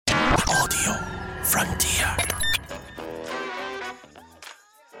Audio Frontier.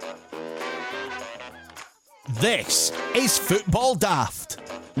 This is Football Daft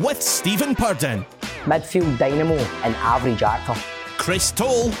with Stephen Purden, midfield dynamo and average actor, Chris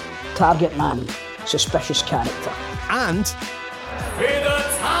Toll, target man, suspicious character, and Hey,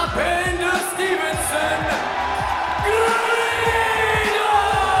 that's happened to Stevenson.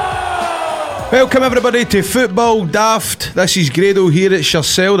 Welcome everybody to Football Daft. This is Grado here at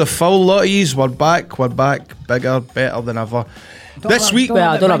Shercell, the full lot of yous. We're back, bigger, better than ever. This week,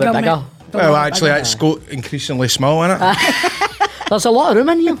 Well, I don't know about bigger. well actually it's got increasingly small, isn't it? There's a lot of room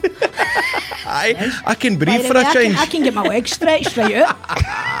in here. I can breathe for a change. I can get my legs stretched right out.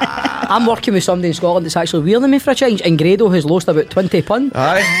 I'm working with somebody in Scotland that's actually weirder than me for a change, and Grado has lost about 20 £20.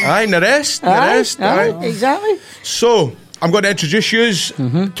 Aye, and the rest. Exactly. So, I'm going to introduce yous.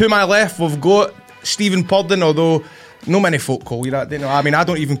 To my left, we've got Stephen Purden, although no many folk call you that, do you know? I mean, I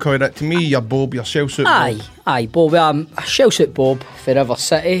don't even call you that. To me, you're Bob, you're Shell Suit Bob. Aye, Bob. Shell Suit Bob for River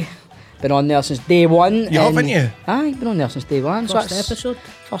City. Been on there since day one. You haven't you? Aye, been on there since day one. First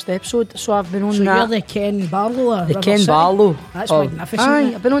episode. So I've been on So that. you're the Ken Barlow. The Ken Barlow. That's of- magnificent.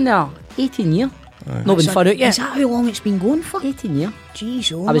 Aye, I've been on there 18 years. Not been far out yet. Is that how long it's been going for? 18 years.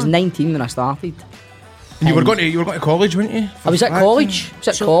 Jeez, oh I was man. 19 when I started. And you were going to college, weren't you? I was at college.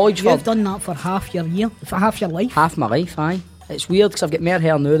 So you've done that for half your life. Half my life, aye. It's weird because I've got more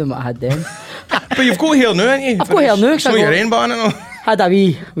hair now than what I had then. But you've got hair now, haven't you? I've got hair now, 'cause It's not I your got- rainbow, isn't it? Had a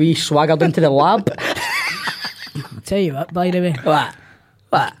wee swaggered into the lab. I'll tell you what, by the way, What?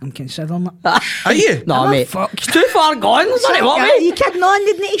 I'm considering it. Are you? No, I'm a mate. fuck. It's too far gone. Sorry, what, Are mate? you kidding on?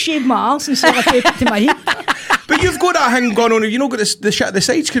 Didn't need to shave my arse and sellotape it to my head. But you've got that thing going on. You know, got the shit at the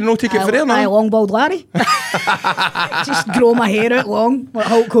sides. Can you not take it for there Aye, now? long bald Larry. Just grow my hair out long, like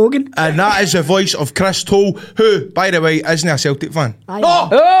Hulk Hogan. And that is the voice of Chris Toll, who, by the way, isn't a Celtic fan. I No!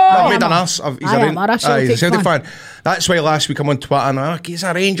 am. I've I made am an a- ass. He's I am a he's a Celtic Celtic fan. That's why last week I'm on Twitter and I'm like, it's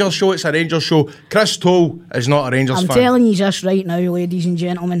a Rangers show, it's a Rangers show. Chris Toll is not a Rangers I'm fan. telling you this right now, ladies and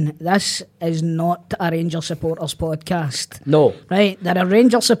gentlemen, this is not a Rangers supporters podcast. No. Right, there are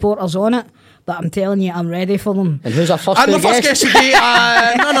Rangers supporters on it, but I'm telling you, I'm ready for them. And who's our first And the first guest? guest today,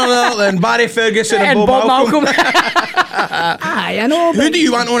 none other than Barry Ferguson and, And Bob Malcolm. Aye, I know. Who do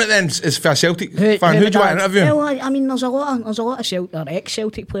you want on it then? Is for a Celtic fan? Who do you want to interview? Well, I mean, there's a lot of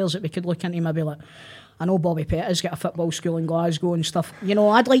ex-Celtic players that we could look into. Maybe like, I know Bobby Petter's got a football school in Glasgow and stuff. You know,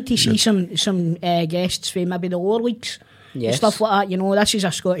 I'd like to see some guests from maybe the lower leagues. Yes. Stuff like that, you know. This is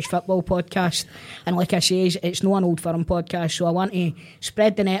a Scottish football podcast, and like I say, it's not an Old Firm podcast, so I want to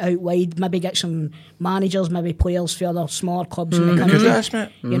spread the net out wide, maybe get some managers, maybe players for other smaller clubs in the country. Good ass,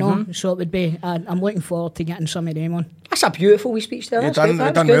 mate. You know, so it would be, I'm looking forward to getting some of them on. That's a beautiful wee speech there. You That's done- good. you That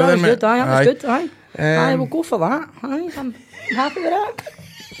was done good. well That was then, good. Aye, mate. that was good. Aye. Aye, Um, we'll go for that. Aye, I'm happy with that.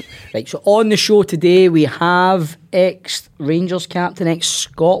 Right, so on the show today we have ex-Rangers captain,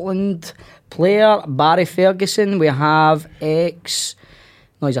 ex-Scotland player Barry Ferguson. We have he's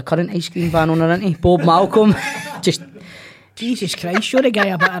a current ice cream van owner, isn't he? Bob Malcolm. Just Jesus Christ, show the guy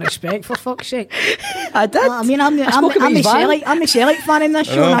a bit of respect, for fuck's sake. I did. I mean, I'm spoke about a his van. Celtic fan in this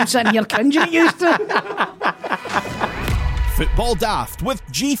show, and I'm sitting here cringing at you two. Football Daft with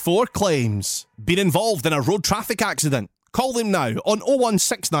G4 Claims. Been involved in a road traffic accident? Call them now on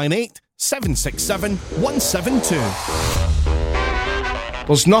 01698 767 172.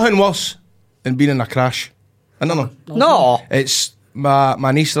 There's nothing worse than being in a crash. I don't know. No. It's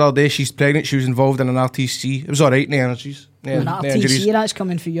my niece the other day, she's pregnant, she was involved in an RTC. It was alright, no energies. An RTC, that's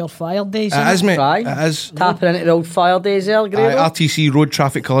coming for your fire days. It is, mate. Right. It is. Tapping into the old fire days there, Grado. RTC road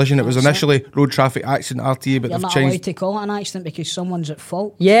traffic collision. It was initially road traffic accident RTA, but You're they've not allowed changed. to call it an accident because someone's at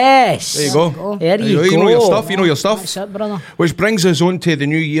fault. Yes. There you go. There you go. You know your stuff. You know your stuff. That's it, brother. Which brings us on to the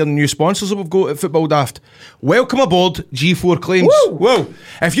new year and new sponsors that we've got at Football Daft. Welcome aboard G4 Claims. Woo! Whoa.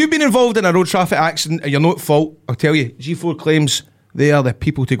 If you've been involved in a road traffic accident and you're not at fault, I'll tell you, G4 Claims, they are the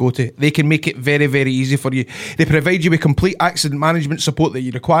people to go to. They can make it very, very easy for you. They provide you with complete accident management support that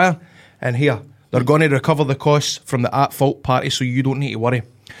you require. And here, they're going to recover the costs from the at-fault party so you don't need to worry.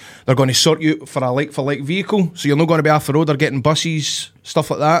 They're going to sort you for a like-for-like vehicle, so you're not going to be off the road or getting buses,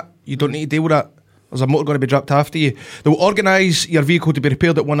 stuff like that. You don't need to deal with that. There's a motor going to be dropped after you. They'll organise your vehicle to be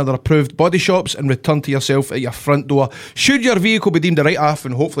repaired at one of their approved body shops and returned to yourself at your front door. Should your vehicle be deemed a write-off,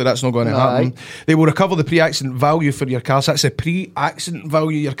 and hopefully that's not going to happen, they will recover the pre-accident value for your car. So that's the pre-accident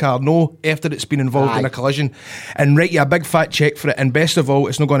value of your car, no after it's been involved in a collision, and write you a big fat cheque for it. And best of all,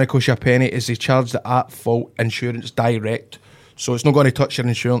 it's not going to cost you a penny, as they charge the at-fault insurance direct. So it's not going to touch your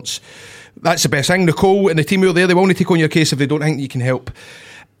insurance. That's the best thing. Nicole and the team out there, they will only take on your case if they don't think you can help.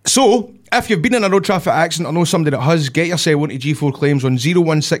 So, If you've been in a road traffic accident or know somebody that has, get yourself onto G4 Claims on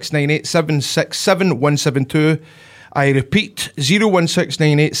 01698 767 172. I repeat,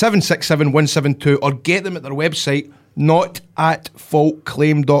 01698 767 172, or get them at their website,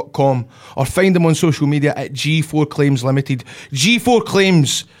 notatfaultclaim.com, or find them on social media at G4 Claims Limited. G4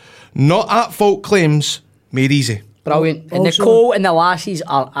 Claims, not at fault claims, made easy. Brilliant. And Also- Nicole and the lassies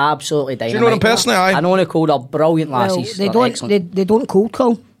are absolutely dynamite. Do you know them personally? Aye. I know Nicole, they're brilliant Well, lassies. they They're don't. excellent. They don't cold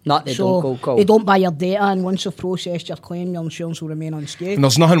call. No, they don't cold call. They don't buy your data, and once they've processed your claim, your insurance will remain unscathed. And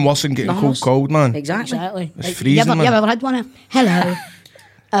there's nothing worse than getting Nothing cold worse. called, man. Exactly. Exactly. It's Like, freezing, you man. ever had one of, hello.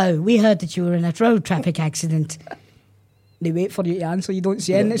 Oh, we heard that you were in a road traffic accident. They wait for you to answer. You don't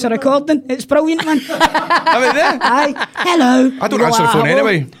say anything. It's a recording. It's brilliant, man. I mean, yeah. Aye. Hello. I don't You know answer the what, phone hello?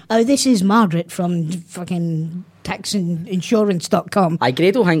 anyway. Oh, this is Margaret from fucking taxandinsurance.com. Aye,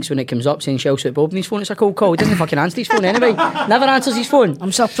 Grado thinks when it comes up saying Chelsea Bob on his phone, it's a cold call. He doesn't fucking answer his phone anyway. Never answers his phone.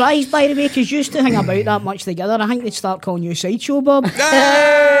 I'm surprised, by the way, because you used to hang about that much together. I think they'd start calling you Sideshow Bob. Get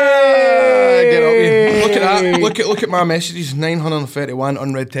up you. Look at that. Look at my messages. 931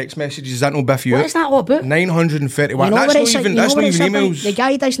 unread text messages. Is that no biff you? What is that all about? 931. That's not even emails. The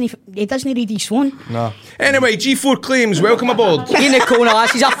guy doesn't read his phone. No. Anyway, G4 Claims, welcome aboard. Me and Nicole and the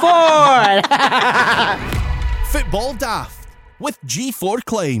lassies are four. Football Daft with G4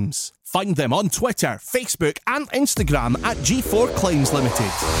 Claims. Find them on Twitter, Facebook and Instagram at G4 Claims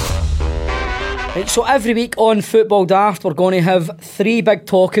Limited. Right, so every week on Football Daft, we're going to have 3 big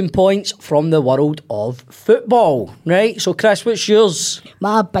talking points from the world of football. Right, so Chris, what's yours?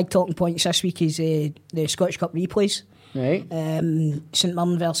 My big talking points this week is the Scottish Cup replays. Right. St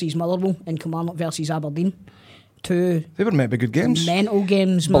Mirren versus Motherwell and Kilmarnock versus Aberdeen. 2 They were meant to be good games. mental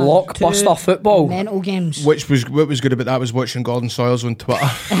games, man. Blockbuster 2 football. mental games. What was good about that was watching Gordon Soils on Twitter.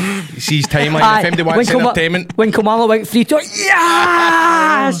 You see his timeline. If anybody wants entertainment. When Kamala went 3-2,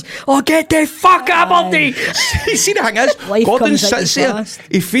 yes! Oh, get the fuck up, Aberdeen! You see the thing is, Life Gordon comes at you sits there, fast.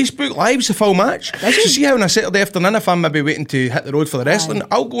 he Facebook Lives the full match. So see how on a Saturday afternoon, if I'm maybe waiting to hit the road for the wrestling,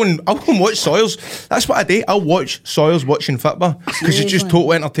 I'll go and watch Soils. That's what I do. I'll watch Soils watching football because it's just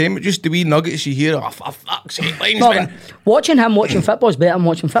total entertainment. Just the wee nuggets you hear. Oh, for fuck's sake, lines, No, man. but watching him watching football is better than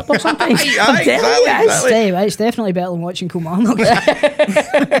watching football sometimes. Aye, I'm telling you, exactly, it's- exactly. Tell you what, it's definitely better than watching Kilmarnock.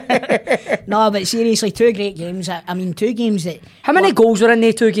 No, but seriously, 2 great games. I mean, 2 games that... How many goals were in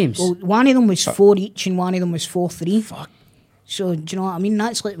the 2 games? Well, one of them was 4 each and one of them was 4-3. Fuck. So, do you know what I mean?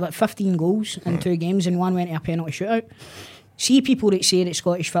 That's like, 15 goals in 2 games and one went to a penalty shootout. See people that say that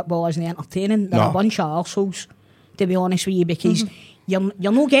Scottish football isn't entertaining, they're No. a bunch of arseholes, to be honest with you, because you're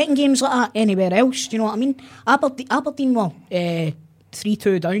not getting games like that anywhere else. Do you know what I mean? Aberdeen were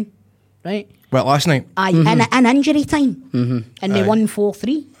 3-2 down, right? Well, last night. Aye, in injury time. And they won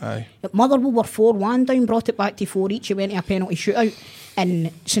 4-3. Aye. Motherwell were 4-1 down, brought it back to 4 each. It went to a penalty shootout.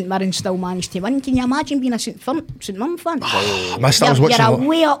 And St Mirren still managed to win. Can you imagine being a St Mirren fan? I missed. I was watching. You're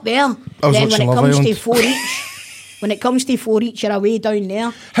way up there. I was Then when watching it Love comes to Island. 4 each, when it comes to 4 each, you're away down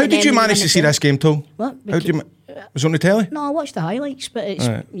there. How And did then you when manage win to the see this game, Tom? What? How did you? Was it on the telly? No, I watched the highlights, but it's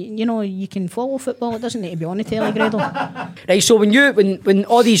Right. you know, you can follow football. It doesn't need to be on the telly, Gradle. Right, so when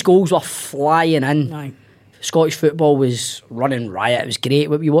all these goals were flying in, Aye. Scottish football was running riot. It was great.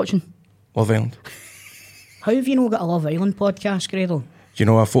 What were you watching? Love Island. How have you not got a Love Island podcast, Gradle? Do you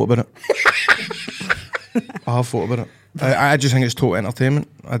know I thought about it? I have thought about it. I just think it's total entertainment.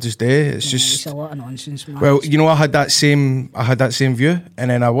 I just do. It's It's just. a lot of nonsense, man. Well, you know, I had that same view, and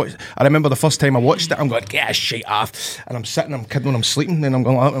then I remember the first time I watched it, I'm going, get this shit off, and I'm sitting, I'm kidding when I'm sleeping, and I'm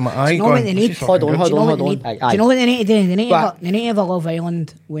going like that with my eye. Do you know what going, they need? "This is fucking good." Hold Do you know on, what hold they on. need? Aye, Do you know what they need to do? They need What? to have a Love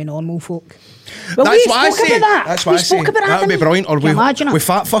Island with normal folk. Well, That's we what I spoke say. about that. That's what We I say. spoke about that, That'd be didn't we? brilliant. Or Can you imagine it? with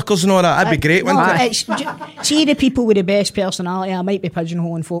fat fuckers and all that. That'd be great, No, wouldn't it? see the people with the best personality. I might be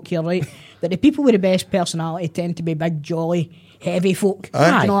pigeonholing folk here, right? But the people with the best personality tend to be big, jolly, heavy folk. Do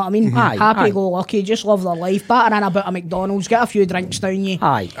Aye. you know what I mean? Aye, Happy aye. go lucky, just love their life. Batter in about a McDonald's, get a few drinks down you.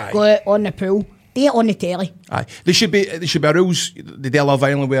 Aye. Go out on the pool. Do it on the telly. Aye, there should be rules. The day Love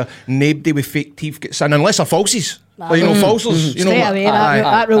Island where nobody with fake teeth gets in unless they're falsies. Like, you know, falsers. You know, Straight away, aye.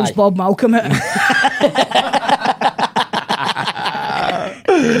 that rules aye. Bob Malcolm out.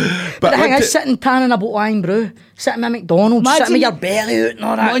 But the thing like is, sitting tanning a bottle of wine brew, sitting at McDonald's, Imagine- sitting with your belly out and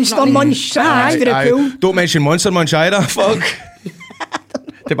all that. Monster you know what I mean? Munch, aye, for the Aye. pool. Don't mention Monster Munch either. Fuck.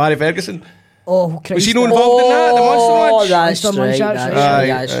 To Barry Ferguson. Oh, Christ. Was he not involved in that? The Monster Oh, Munch? that's Monster right, Munch, that's that's right, right.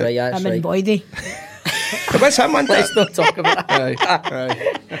 that's right, that's Him and right. Boydie. What's him, man? Let's not talk about that.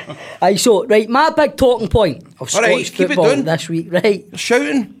 Aye. Aye, so, right, my big talking point of All right, Scottish keep it football down. this week, right,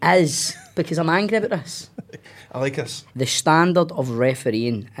 Shouting. is, because I'm angry about this, I like this. the standard of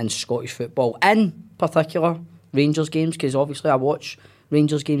refereeing in Scottish football, in particular Rangers games, because obviously I watch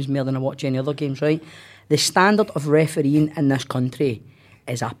Rangers games more than I watch any other games, right? The standard of refereeing in this country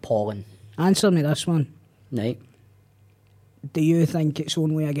is appalling. Answer me this one. Right? Do you think it's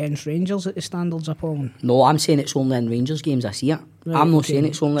only against Rangers that the standard's appalling? No, I'm saying it's only in Rangers games I see it. I'm not saying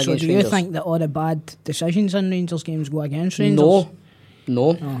it's only so against do you Rangers. think that all the bad decisions in Rangers games go against Rangers?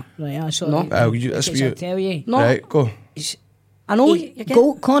 No. Oh, right, that's No. all. That's Because what I you... tell you, No. Right, go. I know he- you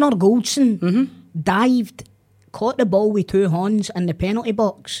get Connor Goldson dived, caught the ball with two hands in the penalty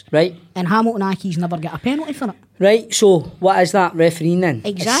box, Right. and Hamilton Accies never got a penalty for it. Right, so what is that refereeing then?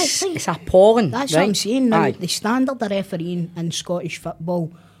 Exactly. It's appalling. That's right? what I'm saying. Now, Aye. the standard of refereeing in Scottish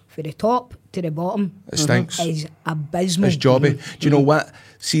football, for the top to the bottom, It stinks. is abysmal. It's jobby. Do you know what?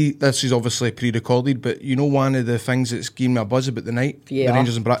 See, this is obviously pre-recorded, but you know one of the things that's giving me a buzz about the night, the VAR.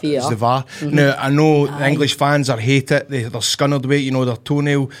 Rangers and is the VAR. VAR. Now, I know the English fans are hate it. They're scunnered with it. You know, their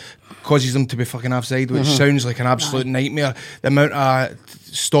toenail causes them to be fucking offside, which sounds like an absolute nightmare. The amount of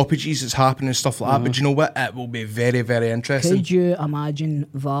stoppages that's happening and stuff like that. But do you know what? It will be very, very interesting. Could you imagine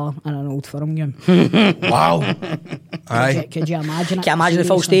VAR in an Old Firm game? Wow. Aye. Could you imagine it? Can you imagine the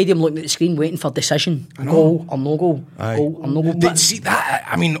full Seriously. stadium looking at the screen waiting for decision? Goal or no goal? Aye. Goal or no goal? They- see that?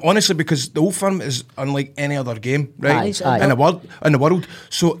 I mean, honestly, because the Old Firm is unlike any other game, right? Aye. In the world.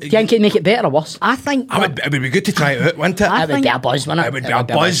 So Do you think it'd make it better or worse? I think it would be good to try it out, wouldn't it? I It would be think- a buzz, wouldn't it? It would be a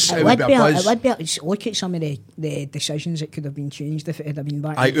buzz. it would be. It would be. Look at some of the decisions that could have been changed if it had been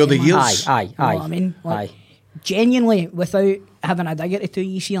back. Aye, in over the game. years. Aye. You know what I mean? Like, genuinely, without having a dig at the 2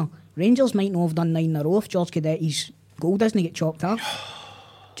 years here, Rangers might not have done 9 in a row if George Cadetti's goal doesn't get chopped off.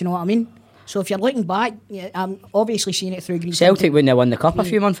 Do you know what I mean? So if you're looking back, I'm obviously seeing it through green. Celtic wouldn't have won the cup a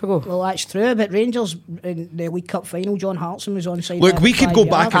few months ago. Well, that's true, but Rangers in the League Cup final, John Hartson was onside. Look, there we for could 5 go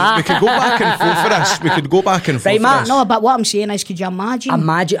yards. back. We could go back and forth for this. We could go back and forth. Right, for Matt, this. No, but what I'm saying is, could you imagine?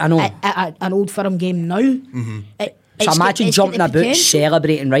 I know. At an Old Firm game now. So imagine jumping about,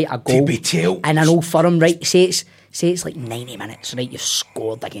 celebrating, right, a goal be tailed. in an Old Firm, right? Say it's like 90 minutes, right? You've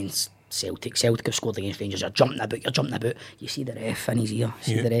scored against Celtic. Celtic have scored against Rangers. You're jumping about. You see the ref in his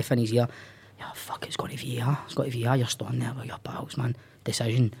ear. Yeah, fuck, it's got to VAR. You're standing there with your pals, man.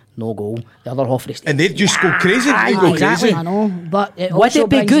 Decision, no goal. The other half of the And they'd just go crazy. They'd go exactly. crazy. I know, but it Would also it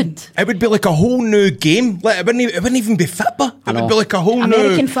be brings good? in It would be like a whole new game. Like it wouldn't even be football. It would be like a whole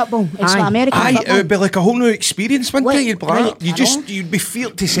American new. football. It's Aye. the American Aye, football. it would be like a whole new experience, wouldn't Wait, it? You'd be right, like, I know. you'd be feel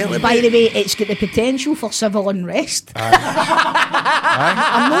to celebrate. By the way, it's got the potential for civil unrest.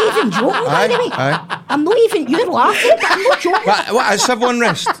 I'm not even joking, by the way. Aye. I'm not even, you're laughing, but I'm not joking. What is civil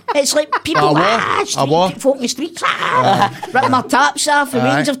unrest? It's like people, A war. folk in the streets, ripping their taps off, the Aye.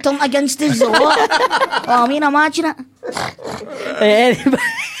 Rangers have turned against us. I mean, imagine it. Anyway,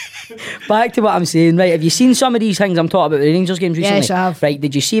 back to what I'm saying, right? Have you seen some of these things I'm talking about with the Rangers games recently? Yes, I have. Right,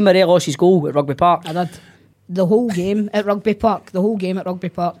 did you see Morelos' goal at Rugby Park? I did. The whole game at Rugby Park.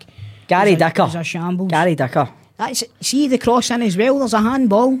 Gary was a- Dicker. was a shambles. Gary Dicker. See the cross in as well. There's a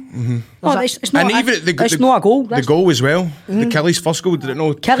handball. Oh, it's not, And even it's not a goal. The goal as well. The Kelly's first goal, did it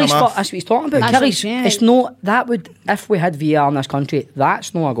not Kelly's come off? that's what he's talking about. That's what Kelly's, I'm saying. it's not, that would, if we had VAR in this country,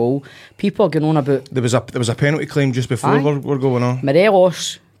 that's not a goal. People are going on about There was a penalty claim just before Aye. we're going on.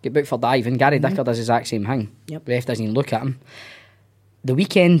 Morelos get booked for diving. Gary Dicker does the exact same thing. Yep. Ref doesn't even look at him. The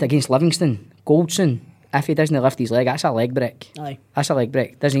weekend against Livingston, Goldson, if he doesn't lift his leg, that's a leg break. Aye. That's a leg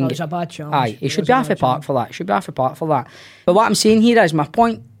break. Doesn't That even was a bad challenge. Aye, he It should was be a off the bad park for that. But what I'm saying here is, my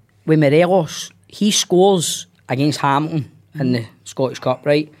point with Morelos, he scores against Hamilton in the Scottish Cup,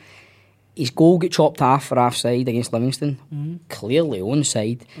 right? His goal get chopped off for offside against Livingston. Clearly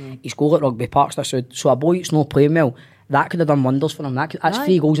onside. His goal at Rugby Park's disallowed. So a boy that's not playing well, that could have done wonders for him. That's Aye.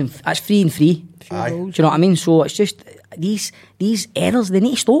 3 goals, that's 3 and 3. Aye. Do you know what I mean? So it's just these errors, they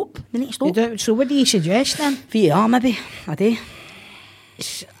need to stop. So what do you suggest then? VAR maybe a day.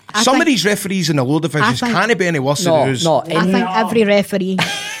 Some of these referees in the lower divisions I think- can't be any worse No, than those. no. I think every referee,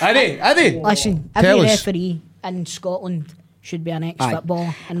 Are they? listen, Tell every us. referee in Scotland should be an Aye.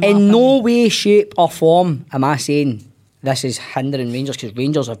 ex-footballer. In no way, shape or form am I saying this is hindering Rangers, because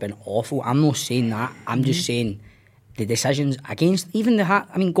Rangers have been awful. I'm not saying that. I'm just saying the decisions against even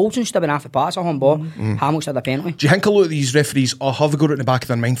Goldson should have been half the parts on ball. Hamilton had a penalty. Do you think a lot of these referees have a go in the back of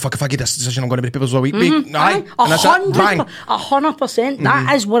their mind? Fuck, if I get this decision, I'm going to be people's week. Aye. And that's it. Bang. 100%.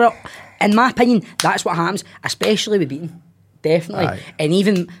 That is what, in my opinion, that's what happens, especially with beating. Definitely. Aye. And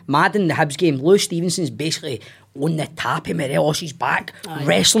even Madden, the Hibs game, Lewis Stevenson's basically on the tap of Morelos' back,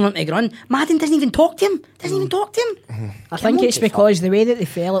 wrestling him to the ground. Madden doesn't even talk to him. I think it's because the way that they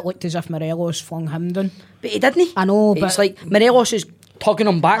fell, it looked as if Morelos flung him down. But he didn't. I know, It's but- like Morelos is tugging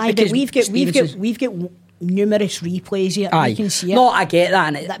him back Aye, because but we've got numerous replays here. Aye. You can see it. No, I get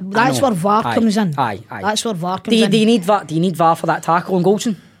that. And That's where VAR comes in. Aye. That's where VAR comes Do in. you need VAR? Do you need VAR for that tackle on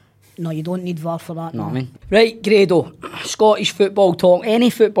Goldson? No, you don't need VAR for that. No, I mean. Right, Grado. Scottish football talk.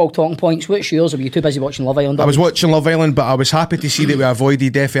 Any football talking points? What's yours? Or were you too busy watching Love Island? I was watching Love Island, but I was happy to see that we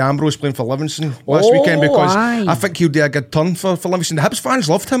avoided Effie Ambrose playing for Livingston last weekend, because aye. I think he'll do a good turn for Livingston. The Hibs fans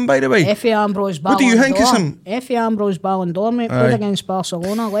loved him, by the way. Effie Ambrose Ballon What do you think d'Or. is him? Effie Ambrose Ballon d'Or, mate. Played against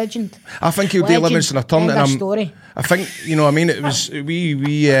Barcelona, legend. I think he'll do Legend. Livingston a turn. End And of story. I think, you know what I mean, it was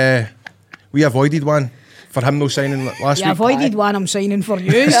we avoided one for him no signing last You week. avoided one, I'm signing for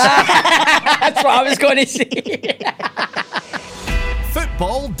you. That's what I was going to say.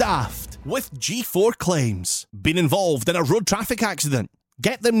 Football Daft with G4 Claims. Been involved in a road traffic accident?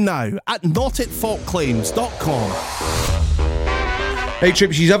 Get them now at notitfaultclaims.com. Right,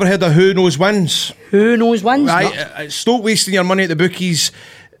 Trips, you ever heard of Who Knows Wins? Who knows wins? Right, stop wasting your money at the bookies.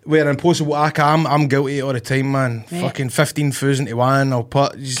 Where impossible I'm guilty all the time, man. Mate. Fucking 15,000 to 1. I'll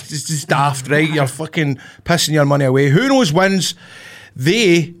put it's daft, right? You're fucking pissing your money away. Who Knows Wins?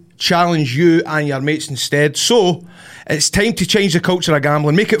 They challenge you and your mates instead. So it's time to change the culture of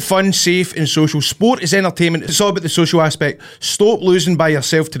gambling. Make it fun, safe and social. Sport is entertainment. It's all about the social aspect. Stop losing by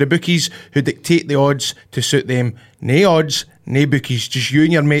yourself to the bookies who dictate the odds to suit them. Nae odds, nae bookies. Just you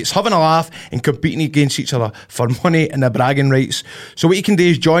and your mates having a laugh and competing against each other for money and the bragging rights. So what you can do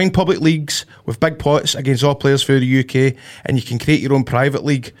is join public leagues with big pots against all players through the UK, and you can create your own private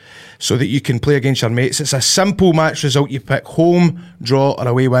league so that you can play against your mates. It's a simple match result. You pick home, draw or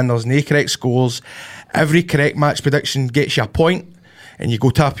away win. There's no correct scores. Every correct match prediction gets you a point, and you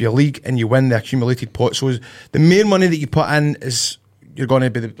go top of your league and you win the accumulated pot. So the more money that you put in is you're going to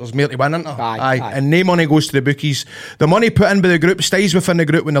be there's more to win, isn't there? Aye. And no money goes to the bookies. The money put in by the group stays within the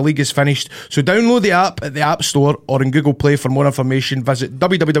group when the league is finished. So download the app at the App Store or in Google Play for more information. Visit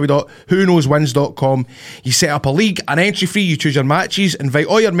www.whoknowswins.com. You set up a league, an entry fee, you choose your matches, invite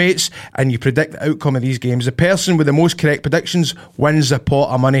all your mates, and you predict the outcome of these games. The person with the most correct predictions wins the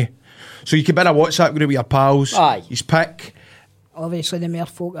pot of money. So you can be in a WhatsApp group with your pals. Aye. You pick. Obviously, the more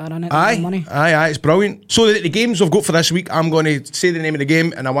folk are in it, the more money. Aye, it's brilliant. So the games we've got for this week, I'm going to say the name of the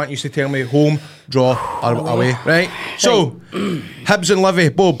game and I want you to tell me home, draw or away, right? So, Hibs and Livy,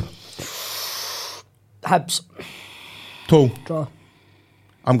 Bob. Hibs. Toe. Draw.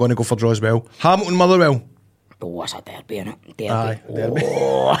 I'm going to go for draw as well. Hamilton, Motherwell. Oh, that's a derby, innit? Derby. Aye, derby.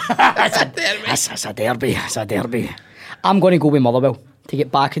 Oh, that's a derby. That's a derby. That's a derby. I'm going to go with Motherwell. To get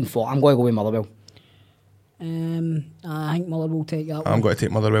back and forth, I'm going to go with Motherwell. I think Muller will take that one. I'm going to take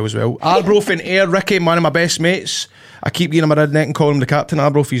Motherwell as well. Arbroath and Ayr, Ricky, one of my best mates. I keep giving him a redneck and calling him the captain.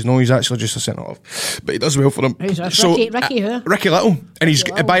 Arbroath, he's actually just a centre off, but he does well for him. Who's this? So, Ricky who? Ricky Little, and he's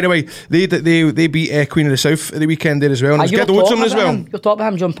Little. by the way, they beat Queen of the South at the weekend there as well. And You're there's good odds on him as well. You're top of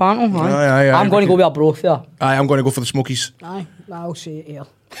him, John Panto. Aye, I'm going to Ricky. go with Arbroath there. Aye, I'm going to go for the Smokies. Aye, I'll say it here.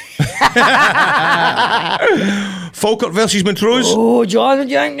 Falkirk versus Montrose. Oh, John, what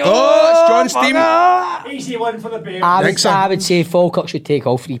do you think? Oh, it's John's team. Easy one for the Bears. I would say Falkirk should take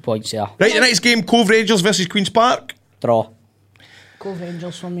all 3 points there. Right, the next game, Cove Rangers versus Queen's Park. Draw. Cove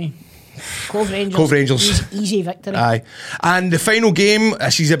Rangers for me. Cove Rangers. Cove Rangers. Easy victory. Aye. And the final game,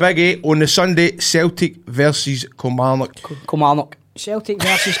 this is a big 8 on the Sunday, Celtic versus Kilmarnock. Kilmarnock. Celtic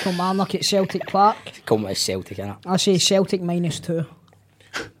versus Kilmarnock at Celtic Park. Come with Celtic, innit? I say Celtic -2.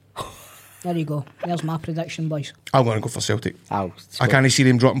 There you go. There's my prediction, boys. I'm going to go for Celtic. Oh, I can't see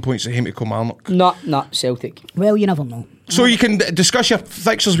them dropping points at him to Kilmarnock. No, Celtic. Well, you never know. So you can discuss your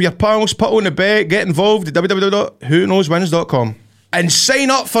fixtures with your pals, put on the bet, get involved at www.whoknowswins.com. And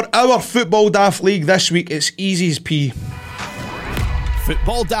sign up for our Football Daft League this week. It's easy as pea.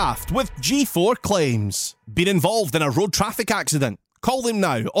 Football Daft with G4 Claims. Been involved in a road traffic accident? Call them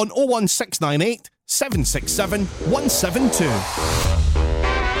now on 01698 767 172.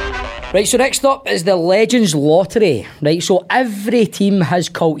 Right, so next up is the Legends Lottery. Right, so every team has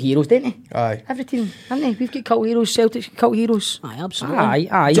cult heroes, don't they? Aye. Every team, haven't they? We've got cult heroes, Celtic's got cult heroes. Aye, absolutely.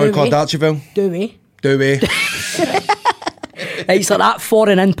 Aye. John Do Claude we? Archibald. Do we? Do we? Right, so that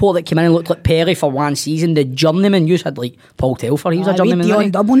foreign import that came in and looked like Perry for one season, the journeyman, you had like Paul Telfer, he was a journeyman. Dion wasn't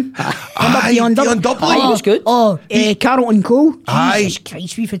he? Dublin. Aye, Dion Dion Dublin. Dublin. Aye, he was good. Oh, Carlton Cole. Aye. Jesus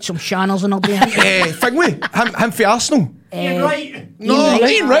Christ, we've had some channels in our day. Fingway, him for Arsenal. You're right. No,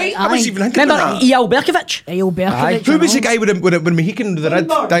 Ian Wright. I was Aye. even thinking Remember about that. E.L. Berkovic? Eyal Berkovic. Who was the guy with the Mohican with the red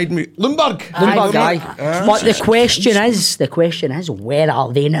Lundberg. dyed Lundberg. Lundberg, Aye. aye. But the question is, where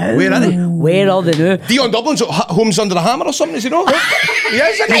are they now? Where are they? Where are they now? Dion Dublin's at Homes Under a Hammer or something, is he not? He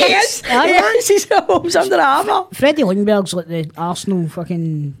is, isn't he? He is, he's homes under a hammer. Freddie Lindbergh's like the Arsenal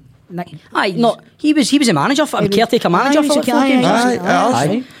fucking Aye, no, he was a manager, for caretaker manager for like 4 games.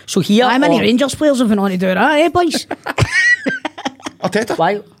 Aye. So here, How many Rangers players have been on to do that, eh, boys? Arteta.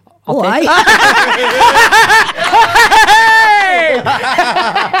 Why? Oh, aye.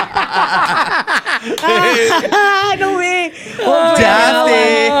 No way.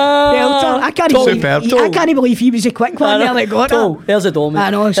 Dafty. I can't Superb. believe, I can't believe he was a quick one there that got that. There's a dome. I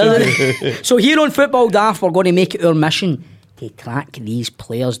know, So here on Football Daft, we're going to make it our mission to track these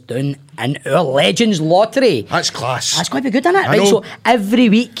players down in our Legends Lottery. That's class. That's quite be good, isn't it? I Right, know. so every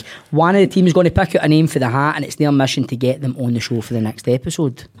week, one of the teams is going to pick out a name for the hat, and it's their mission to get them on the show for the next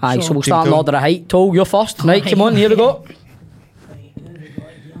episode. Aye, so we'll start in Team order of height. Tol, you're first. Right, come on, here we go.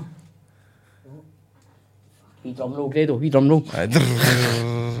 Wee drum roll, Grado, wee drum roll.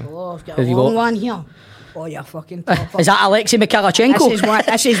 Oh, I've got Have a you long got? one here. Oh, you're fucking top. Is that Alexei Mikhailchenko?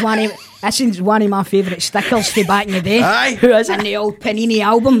 This is one of my favourite stickers from back in the day. Aye. Who is it? In the old Panini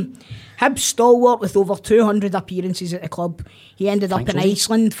album. Hibs stalwart with over 200 appearances at the club. He ended up in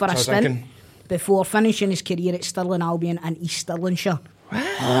Iceland for a I was stint thinking. before finishing his career at Stirling Albion and East Stirlingshire. You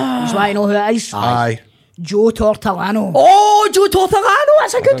want to know who it is? Aye. Joe Tortolano. Oh, Joe Tortolano,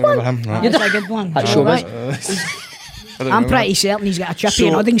 that's a good one. Him, no. That's a good one. That's All showbiz. I'm pretty certain he's got a chippy So-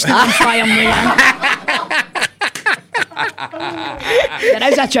 in Uddingston on fire.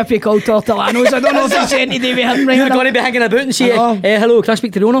 There is a chippy called Tortolano's. I don't know if it's anything to do with him right You're now. going to be hanging about and say, Hello. hello, can I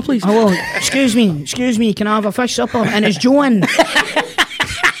speak to the owner, please? Hello, excuse me, can I have a fish supper? And it's Joe in.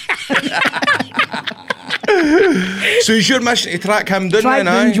 So is your mission to track him down Track then,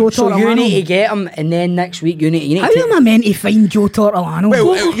 down aye? Joe So you Tortolano. need to get him, and then next week you need How to am I meant to find Joe Tortolano?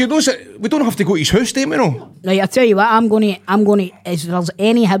 Well, you know, we don't have to go to his house, do we know? Right, I tell you what, I'm gonna. If there's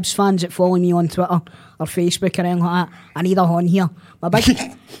any Hibs fans that follow me on Twitter or Facebook or anything like that, I need a on here.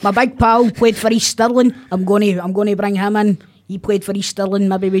 My big pal played for East Stirling. I'm gonna bring him in. He played for East Stirling,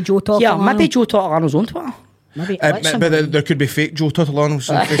 maybe with Joe Tortolano. Yeah, maybe Joe Tortolano's on Twitter. Maybe. But there could be fake Joe Tortolanos.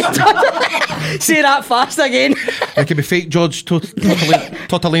 Say that fast again. There could be fake George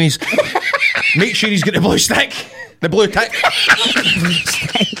Tortolinis. Make sure he's got the blue stick. The blue tick.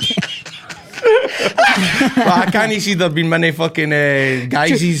 Well, I can't see there been many fucking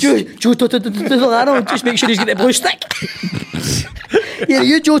guises. Joe Tortolano, just make sure he's got the blue stick. Yeah,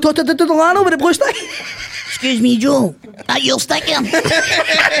 you Joe Tortolano with the blue stick. Excuse me, Joe. That your sticker?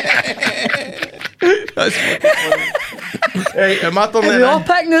 Hey, am I turn We then? all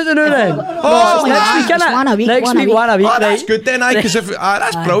picking out the new then. Oh, Next week, it's innit? one a week, Next one a week, week. one a week. Oh, that's right. good then, aye, because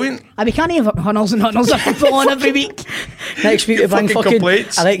that's brilliant. We can't have hunters and hunters of football on every week. Next week we bring Fucking fucking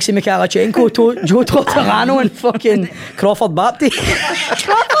complaints. Alexei Mikhailchenko, Joe Tortolano and fucking Crawford Baptiste.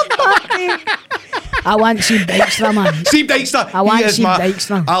 I want Steve Dykstra, man. Steve Dykstra. I want he is Steve my,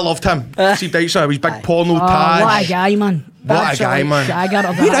 Dykstra. I loved him. Steve Dykstra, his big porno Oh, tag. what a guy, man. What a guy, man. Dagger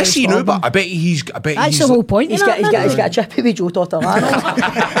of the Where is highest he now? order. But I bet he's. That's the whole point. He's got a chippy with Joe Tortolano.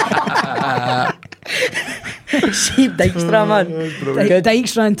 Steve Dykstra, man. Good.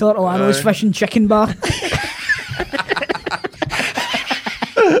 Dykstra and Tortolano's fish and chicken bar.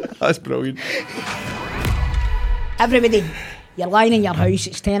 That's brilliant. Everybody, you're lying in your house,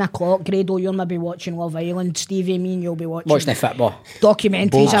 it's 10 o'clock. Grado, you're maybe watching Love Island. Stevie, me and you'll be watching Watching the football.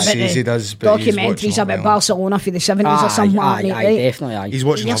 documentaries Both about says he does, but he's watching documentaries Love about Island. Barcelona for the 70s or something like that, right? Definitely, aye. He's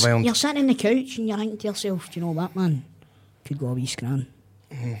watching You're, Love Island. you're sitting on the couch and you're thinking to yourself, do you know what, man? Could go a wee scran.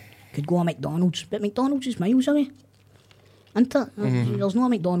 Could go a McDonald's. But McDonald's is miles away. Isn't it? There's no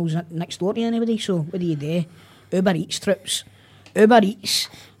McDonald's next door to anybody, so what do you do? Uber Eats trips. Uber Eats,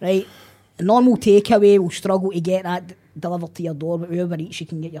 right? A normal takeaway will struggle to get that delivered to your door, but with Uber Eats you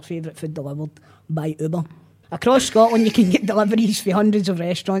can get your favourite food delivered by Uber. Across Scotland you can get deliveries for hundreds of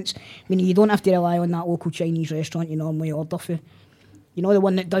restaurants, meaning you don't have to rely on that local Chinese restaurant you normally order for. You know, the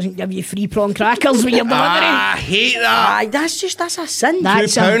one that doesn't give you free prawn crackers with your delivery? I hate that. Aye, that's a sin.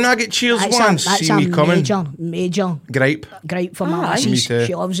 That's £2 nugget cheers that's once. That's See me coming. major Gripe. gripe for Aye. my missus. Me too.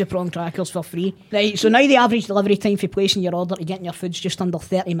 She loves the prawn crackers for free. Right, so now the average delivery time for placing your order to getting your food's just under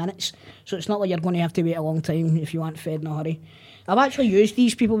 30 minutes. So it's not like you're going to have to wait a long time if you want fed in a hurry. I've actually used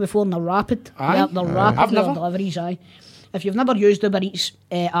these people before and they're rapid. Aye. They're rapid I've with their never. deliveries, aye. If you've never used Uber Eats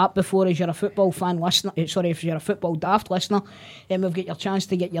app before, as you're a football fan listener, if you're a football daft listener, then we've got your chance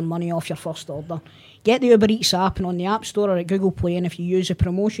to get your money off your first order. Get the Uber Eats app and on the App Store or at Google Play, and if you use the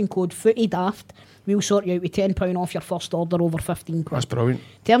promotion code FOOTYDAFT, we'll sort you out with £10 off your first order over 15 quid. That's brilliant.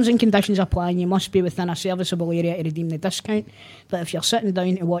 Terms and conditions apply and you must be within a serviceable area to redeem the discount. But if you're sitting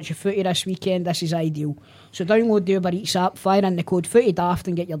down to watch a footy this weekend, this is ideal. So download the Uber Eats app, fire in the code FOOTYDAFT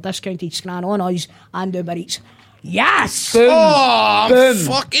and get your discounted scran on us and Uber Eats. Yes! Oh, I'm Boom.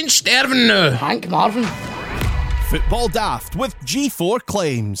 fucking starving now. Hank Marvin. Football Daft with G4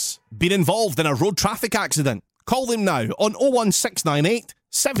 Claims. Been involved in a road traffic accident? Call them now on 01698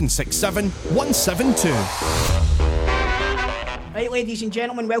 767 172. Right, ladies and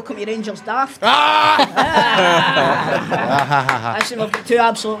gentlemen, welcome to Rangers Daft. Listen, we've got two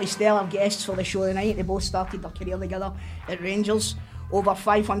absolutely stellar guests for the show tonight. They both started their career together at Rangers. Over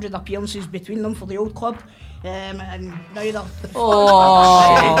 500 appearances between them for the old club. And now they're now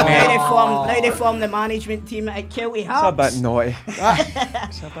they form the management team at Kelty Hearts. It's a bit naughty.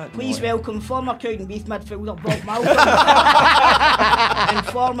 Please welcome former Cowdenbeath midfielder Bob Malcolm and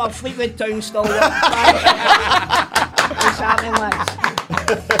former Fleetwood Town stalwart. What's happening, lads?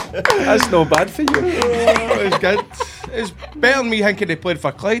 That's no bad for you. It was good. It's better than me thinking they played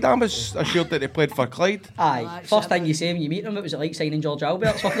for Clyde. I was assured that they played for Clyde. Aye, first thing you say when you meet them, it was like signing George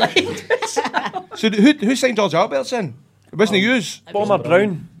Albert's for Clyde. So who signed George Alberts then? It wasn't yous. Bomber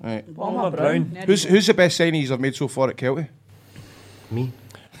Brown. Right. Bomber Brown. Who's the best signings I've made so far at Kelty? Me.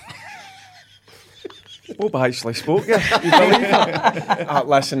 Bob actually spoke. You believe that?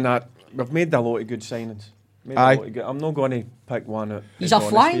 Listen, we've made a lot of good signings. Aye. I'm not going to pick one out. He's a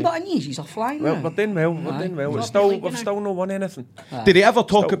flying button, he's a flying Well, now. we're doing well. We're doing well. We've still not won anything. Did he ever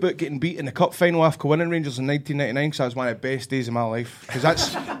talk about getting beat in the cup final after winning Rangers in 1999? Because that was one of the best days of my life. Because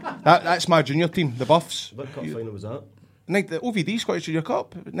that's my junior team, the Buffs. What cup final was that? The OVD Scottish Junior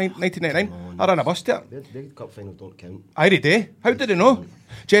Cup, 1999. I ran a bus to it. The cup finals don't count. I did. How did he know?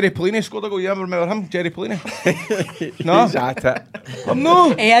 Jerry Pelini scored a goal. You ever remember him? Jerry Pelini? No? He's at it. I'm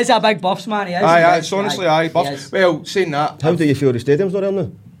no. He is a big Buffs man, he is. Aye, it's honestly, aye. He Buffs. is. Well, saying that, How do you feel the stadium's not there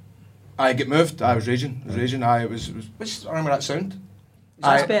now? I get moved. I was raging. Aye, it was I remember that sound.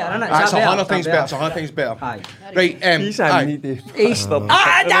 That's better, isn't it? It's 100 times better. It's 100 times better. Aye. Right, He's a aye. needy. That's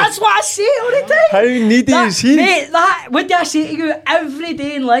what I say all the time. How needy is he? Mate, what do I say to you every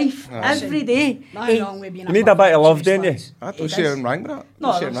day in life? Every day. Nothing wrong with being You need a bit of love, don't you? I don't see anything wrong with that.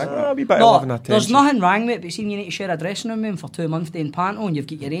 No, Don't see anything wrong with A that. wee bit of No, love and attention. there's nothing wrong with it, but seeing you need to share a dressing room with him for 2 months doing panto and you've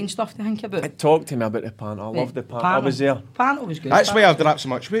got your own stuff to think about. Talk to me about the panto. I love the panto. I was there. Panto was good. That's why I've dropped so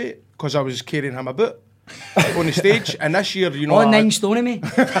much weight, because I was carrying him about on the stage. And this year, you know, Oh, 9 stone me.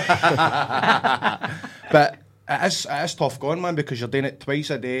 but it is tough going, man, because you're doing it twice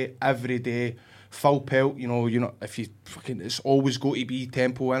a day, every day, full pelt. You know, if you fucking, it's always got to be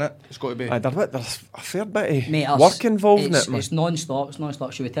tempo in it. It's got to be. There's a fair bit of Mate, work involved in it, man. It's non-stop, it's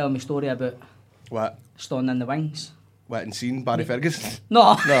non-stop. Should we tell me a story about What? standing in the wings? What, and seeing Barry Ferguson?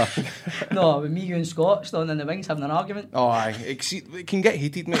 No. No. No, with me, you and Scott standing in the wings having an argument. Oh, aye. It can get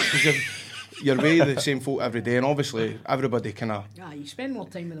heated, mate, because you're with the same folk every day, and obviously everybody kind of. Yeah, you spend more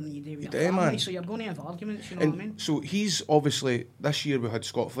time with them than you do with do, your family, man. so you're going to have arguments, you know what I mean? So he's obviously, this year we had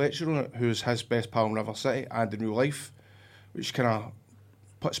Scott Fletcher on it, who's his best pal in River City and in real life, which kind of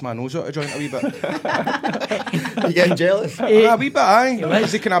puts my nose out of joint a wee bit. You getting jealous? A wee bit, aye.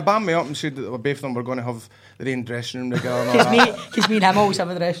 Because they kind of bammed me up and said that both of them were going to have their own dressing room together. And all that. Because me and him always have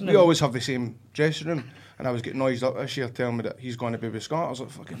a dressing room. We always have the same dressing room. And I was getting noised up this year telling me that he's going to be with Scott. I was like,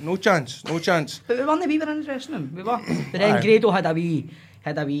 fucking, no chance. But we weren't in the dressing room. We were. But then Grado had a meltdown.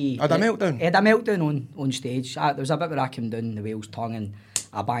 He had a meltdown on stage. There was a bit where I came down the whale's tongue and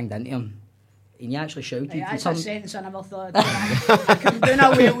I banged into him. And he actually shouted. Yeah, and that's a sentence I never thought I'd I come down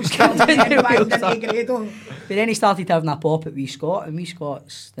a Wales tongue and banged into Grado. But then he started having a pop at wee Scott, and wee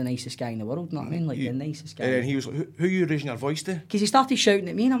Scott's the nicest guy in the world, you know what I mean? Like the nicest guy. And then he was like, who are you raising your voice to? Because he started shouting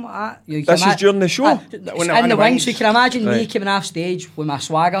at me, and I'm like, This is during the show? In the wings, so you can imagine me coming off stage with my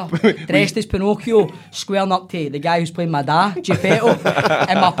swagger, dressed as Pinocchio, squaring up to the guy who's playing my dad, Geppetto,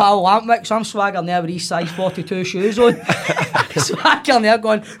 and my pal Lampwick, so I'm swaggering there with these size 42 shoes on. Swaggering there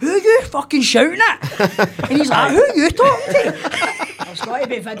going, who are you fucking shouting at? And he's like, who are you talking to? There's got to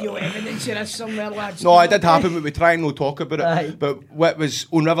be video evidence of this somewhere, lads. No, it did happen, but we try and no talk about it. Aye. But what was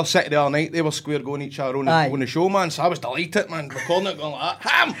on River City the other night, they were square going each other on the show, man. So I was delighted, man. Recording it, going like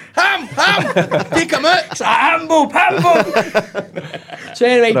that. Ham! Take him out! It's like, Hambo! So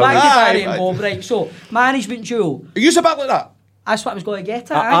anyway, back to Barry and Bob, right, so, management duel. Are you a bit like that? That's what I was going to get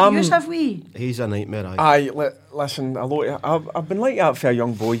at. You have we? He's a nightmare, aye. Listen, I've been like that for a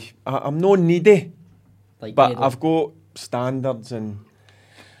young boy. I'm not needy, Like but Grado. I've got standards and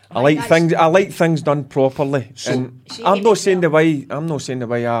I like things done properly. So- and See, I'm you not make saying the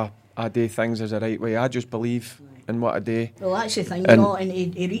way I do things is the right way. I just believe in what I do. Well, that's the thing, And- and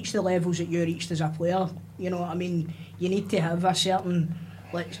he reached the levels that you reached as a player. You know what I mean? You need to have a certain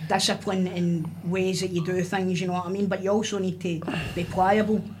discipline in ways that you do things, you know what I mean? But you also need to be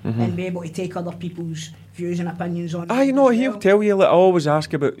pliable and be able to take other people's views and opinions on You things know, as he'll well. tell you, like, I always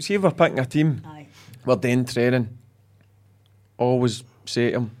ask about, see if we're picking a team, Aye. we're doing training, always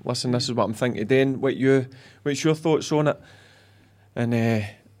say to him, listen, this is what I'm thinking. Then what's your thoughts on it? And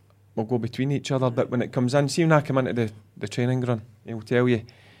we'll go between each other. But when it comes in, see when I come into the training ground, he'll tell you,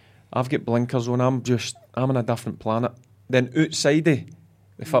 I've got blinkers on, I'm on a different planet. Then outside the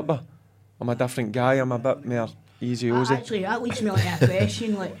football, I'm a different guy, I'm a bit more easy-ozy. Actually, that leads me on to a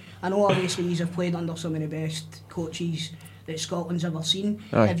question. Like, I know obviously you've played under some of the best coaches that Scotland's ever seen.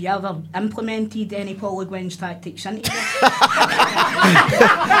 Aye. Have you ever implemented any Paul Le Guin's tactics into it?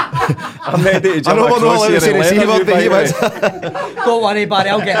 I'm ready to jump know across what here and receiver leather you, that he by was. the way. Don't worry, Barry,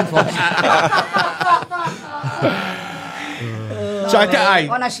 I'll get him first. So I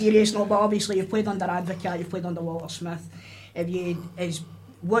On a serious note, but obviously you've played under Advocate, you've played under Walter Smith.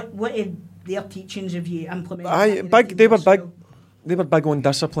 What are their teachings have you implemented? They were big on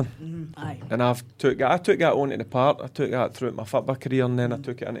discipline. Aye. And I took that onto the part. I took that throughout my football career, and then I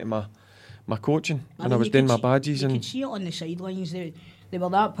took it into my coaching when I was doing my badges. You And could see it on the sidelines. They were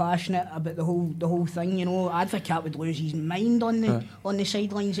that passionate about the whole thing. You know, Advocate would lose his mind on the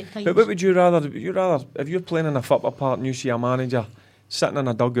sidelines at times. but what would you rather? If you're playing in a football part and you see a manager sitting in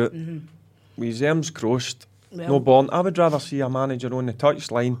a dugout with his arms crossed, no ball, I would rather see a manager on the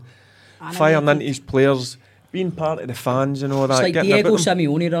touchline firing into his players, being part of the fans and all that. It's like Diego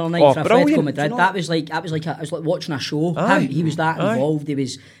Simeone the other night for Atletico Madrid. You know, That was like watching a show. Aye. He was that Aye. involved. He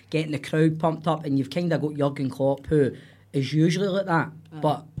was getting the crowd pumped up, and you've kind of got Jurgen Klopp, who is usually like that,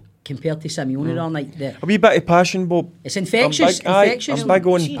 but compared to Simeone the other night, a wee bit of passion, Bob. it's infectious. I'm infectious. big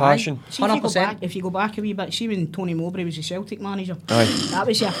on See, passion. See, 100%. if you go back a wee bit, see when Tony Mowbray was the Celtic manager, Aye. that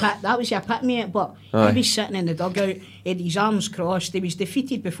was the epitome of it. But Aye. he was sitting in the dugout, he had his arms crossed, he was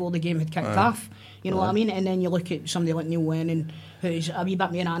defeated before the game had kicked off. You know what I mean? And then you look at somebody like Neil Lennon, who's a wee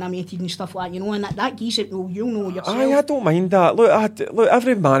bit more animated and stuff like that, you know, and that geezer, well, you'll know yourself. Aye, I don't mind that. Look,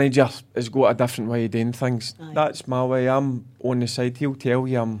 every manager has got a different way of doing things. Aye. That's my way. I'm on the side. He'll tell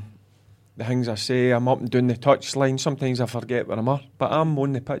you the things I say. I'm up and down the touchline. Sometimes I forget where I'm at, but I'm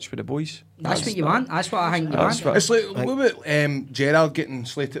on the pitch with the boys. That's what you want. That's what I think you That's want. what- It's like, what about Gerrard getting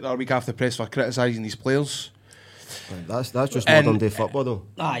slated the other week after press for criticising his players? That's just And- modern day football, though.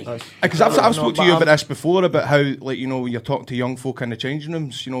 Aye. Because I've spoke to you but about this before, about how, like, you know, when you're talking to young folk in the changing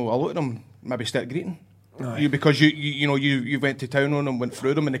rooms, you know, a lot of them maybe start greeting you because you went to town on them, went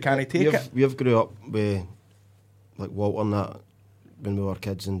through them, and they can't take it. We've grew up with like Walter and that when we were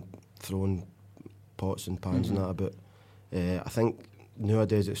kids and throwing pots and pans and that about. I think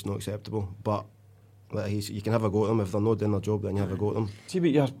nowadays it's not acceptable, but like you can have a go at them if they're not doing their job. Then you have a go at them. See what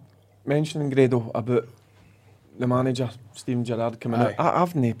you're mentioning, Grado, about the manager, Steven Gerrard, coming Aye. out.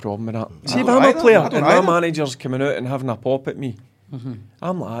 I've no problem with that. See, if don't I'm a either. player I don't and my either. manager's coming out and having a pop at me,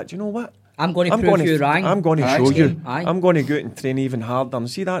 I'm like, do you know what? I'm going to prove you wrong. I'm going to Next show you. game. Aye. I'm going to go out and train even harder. And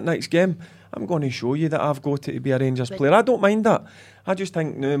see that next game, I'm going to show you that I've got to be a Rangers player. I don't mind that. I just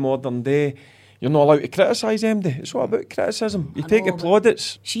think now, modern day, you're not allowed to criticise MD. It's all about criticism. You I take know, the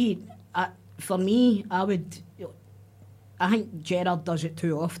plaudits. See, for me, I think Gerrard does it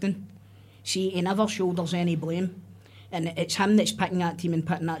too often. See, he never shoulders any blame. And it's him that's picking that team and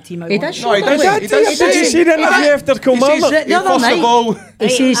putting that team out. He does No, he shoulder does. blame. He does. Did you see the interview after Kilmarnock? The other First night, of all, he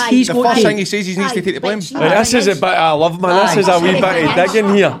says he's the going first to... thing he says he needs to take the blame. Right, this is a bit I love, man. This is a wee bit of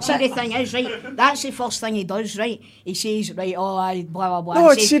digging here. See, the thing is, right, that's the first thing he does, right? He says, right, oh, I blah, blah, blah. No,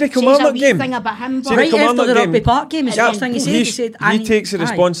 and it's see the says a Kilmarnock wee game. thing about him, See but the Right after Kilmarnock the game. Rugby Park game, it's the first thing he said. He said... He takes the aye.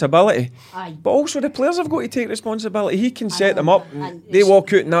 responsibility. Aye. But also the players have got to take responsibility. He can set know, them up. and They it's-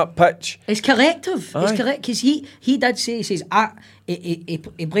 walk out in that pitch. It's collective. Aye. It's correct because he did say, he says,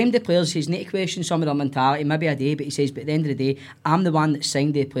 he blamed the players. He says, need to question some of their mentality, maybe a day, but he says, but at the end of the day, I'm the one that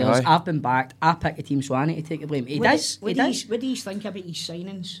signed the players. Aye. I've been backed. I picked the team, so I need to take the blame. He does. What He does. do you think about his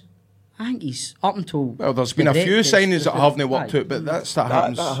signings? I think he's up until. well, there's the been a break, few it's- signings that it's- haven't worked aye. out, but that That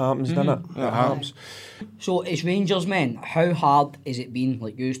happens. happens, doesn't it? That happens. So, as Rangers men, how hard has it been?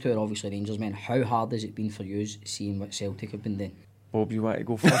 Like, you two are obviously Rangers men. How hard has it been for you seeing what Celtic have been doing? Bob, you want to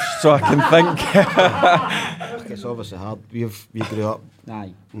go first so I can think? It's obviously hard. We grew up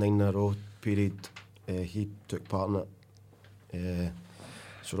Aye. 9 in a row period. He took part in it.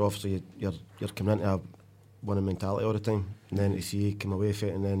 So obviously you're coming into a winning mentality all the time, and then to see you come away from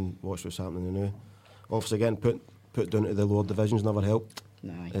it and then watch what's happening now. Obviously getting put down to the lower divisions never helped.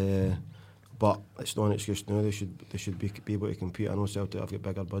 Aye. But it's not an excuse now. They should be able to compete. I know Celtic have got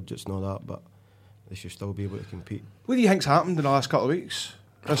bigger budgets and all that, but they should still be able to compete. What do you think's happened in the last couple of weeks?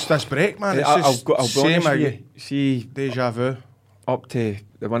 This break, man. It's I'll just be honest same with you. See, deja vu. up to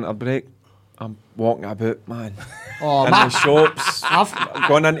the winter break, I'm walking about, man. Oh, in man. the shops, I've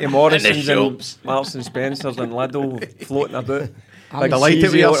gone into Morrison's In the and shops. Marks and Spencer's and Lidl, floating about. I'm delighted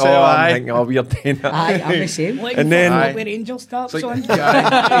with cheesy, yourself, I'm aye. thinking, oh, we're doing that. Aye, I'm the same. Looking And for then- what where Rangers starts It's like- on. No,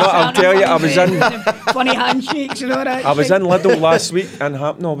 I'll tell you, I was in Funny handshakes and all that. I was shit. in Lidl last week and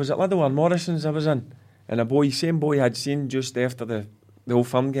no, was it Lidl or Morrison's I was in? And same boy I'd seen just after the Old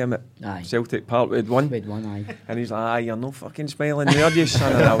Firm game at Aye. Celtic Park, we'd won. With one eye. And he's like, aye, you're no fucking smiling there, you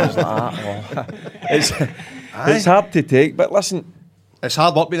son. And I was like, oh. It's hard to take, but listen, It's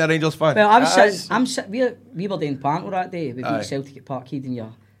hard work being a Rangers fan. Well, It we were doing Panto that day. We Aye. beat Celtic at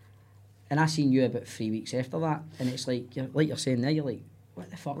Parkhead and I seen you about 3 weeks after that, and it's like you're saying there, you're like, what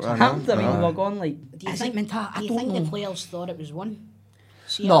the fuck's I know. happened? I mean, we were going like, Do you is think, it mental? do I you don't think know. the players thought it was one?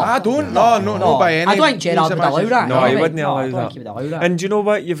 See No. how- I don't. No, by any. I don't think Gerrard would allow that. no, he Right? wouldn't No, I allow don't that. think he would allow that. And do you know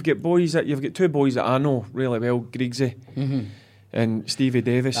what? You've got two boys that I know really well, Griggsy and Stevie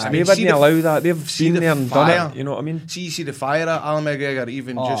Davis. I They mean, see wouldn't the allow that. They've see been the there and fire. done it. You know what I mean? See the fire at Alan McGregor,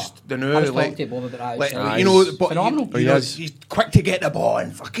 even Oh, just the I new, was talking like, to Bob about that. like outside. you know, but phenomenal. you know, He is. he's quick to get the ball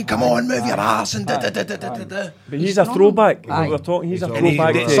and fucking come on, move your ass and da da da da da da. But he's a throwback. Aye. We're talking. He's a He's And he's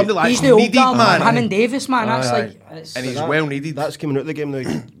throwback. to- somebody like He's the old needed, guy, man. Him and Davis, man. That's Aye, like, it's, And he's That- well needed. That's coming out of the game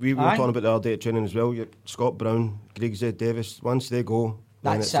now. We were Aye. talking about the other day at training as well. You- Scott Brown, Griggsy, Davis. Once they go,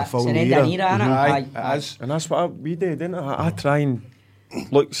 then that's it's a it. full It's an new end of an era. era, innit? Aye, Aye. it is. And that's what we did, didn't I? I try and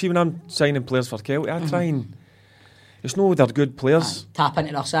look. See, when I'm signing players for Celtic, I try and. It's no, they're good players. Tap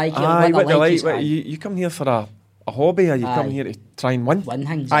into their psyche. Aye, what what they they like is like. You come here for a hobby, or you come Aye. here to try and win. win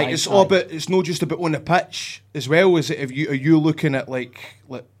things. Aye, it's all about. It's not just about on the pitch as well. Is it? If you are you looking at like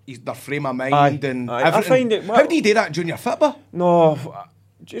their frame of mind Aye, and aye. I everything? find it- How do you do that in junior football? No,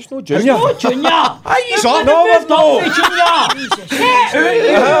 just no junior. No, Junior! Aye, he's on. No, we've no.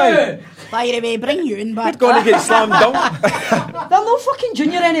 Junior! By the way, bring you in back. Going to get slammed down. They're no fucking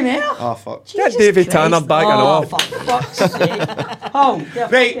Junior anymore. Oh fuck. Get David Tanner back and Oh, off. for fuck's sake. Oh, yeah,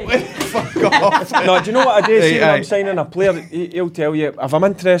 Right, fuck off. No, do you know what I do? See, when Aye. I'm signing a player, he'll tell you if I'm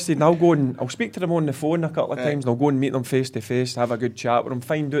interested, and I'll speak to them on the phone a couple of times, and I'll go and meet them face to face, have a good chat with them,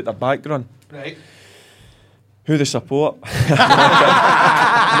 find out their background, Right. who they support.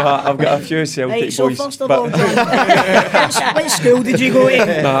 No, I've got a few Celtic Right, so boys. first of but- all, John, what school did you go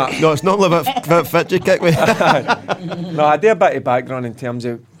to? Nah, No, it's not like that fit you kick me. no, I do a bit of background in terms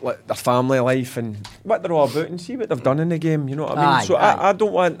of like their family life and what they're all about, and see what they've done in the game. You know what I mean? Aye, So aye. I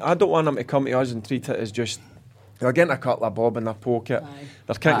don't want them to come to us and treat it as just they're getting a couple of bob in their pocket.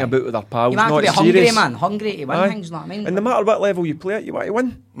 They're kicking Aye. about with their pals. You have to not be hungry, serious. man. Hungry to win Aye. things, you know what I mean? And no matter what level you play at, you want to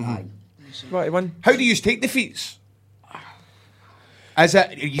win. Aye. You want to win. How do you take defeats? Is it?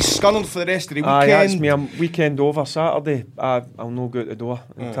 Are you scunnered for the rest of the Aye, that's weekend? me. I'm weekend over Saturday. I'll no go out the door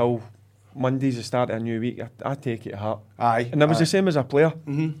until Monday's the start of a new week. I take it to heart. Aye. And it was aye. the same as a player.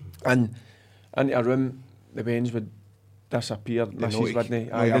 And into a room, the Baines would disappear. know Misses you- wouldn't they?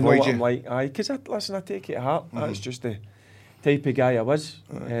 no, Aye, you they know avoid what you. I'm like. Aye, because I take it to heart. That's just the type of guy I was.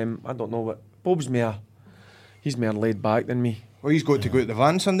 I don't know what. Bob's he's more laid back than me. Well, he's got to go out the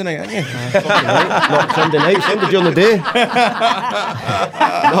van Sunday night, hasn't he? Not Sunday night, Sunday during the day.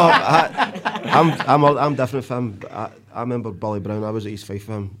 No, I'm different from him. I remember Billy Brown. I was at East Fife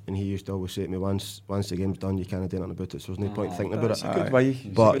for him, and he used to always say to me, "Once the game's done, you can't do nothing about it." So there's no point thinking about That's it. a good way. It's a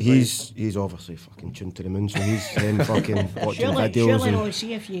But good way. he's obviously fucking tuned to the moon, so he's then fucking watching videos Surely, and. no.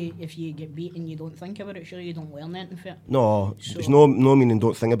 See, if you get beaten, you don't think about it. Surely you don't learn anything from it. No, there's no meaning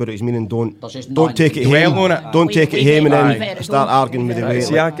don't think about it. It's meaning don't There's just don't take it home. dwell on it. Don't Leave- take it leave home it and there, then start don't arguing with the leave it way. there.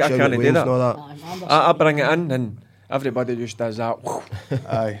 See, I like, can't shouting do at Waynes that. and all that. I bring it in and everybody just does that.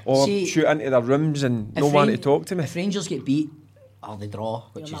 Aye. Or See, shoot into their rooms and no If one to Ran- talk to me. If Rangers get beat, or they draw,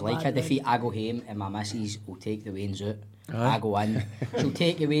 which You're is not like a bad, defeat, I go home and my missus will take the Waynes out. I go in, she'll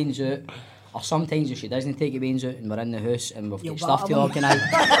take the Waynes out. Or sometimes if she doesn't take the Waynes out and we're in the house and we've You'll got stuff to batter them. organise.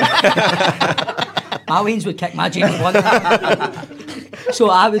 My Waynes would kick my James Blunt. So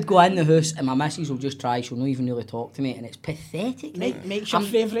I would go in the house and my missus will just try, she'll not even really talk to me, and it's pathetic. Like, Makes your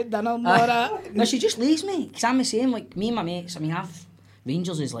I'm- favourite dinner and all that. No, she just leaves me. Because I'm the same, like, me and my mates, I mean,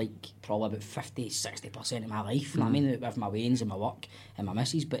 Rangers is like probably about 50-60% of my life, you know what I mean, with my Waynes and my work and my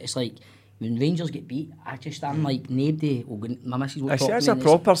missus, but it's like, when Rangers get beat, I'm like, nobody will go, my missus will I talk see, to as me. a and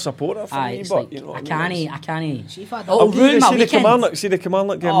it's- proper supporter for Aye, me, it's but like, you know I what I mean? can't. See if I It'll don't. ruin my See the weekend.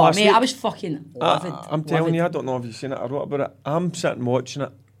 Kilmarnock game Oh, last mate, week? I was fucking livid. I'm telling livid. you, I don't know if you've seen it. I wrote about it. I'm sitting watching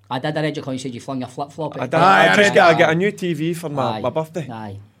it. I did, I read your comment, you said you flung your flip-flop at I, the did, top. I just read got a new TV for my birthday,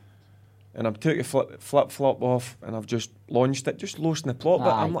 Aye. and I've took the flip-flop off, and I've just launched it, just lost in the plot. But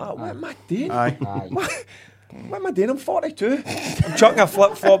Aye, I'm like, what aye. am I doing? Aye. Aye. What am I doing? I'm 42. I'm chucking a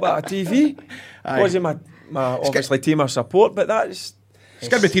flip-flop at a TV. Aye. Wasn't my obviously team I support, but that's It's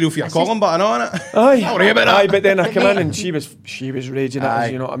good material for your column, but I know, innit? Aye, Don't worry about aye, that. but then I come in and she was raging at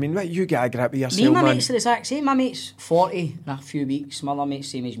us, you know what I mean? Right, you get a grip of Me yourself, and my man. mates are the exact same. My mate's 40 in a few weeks. My other mate's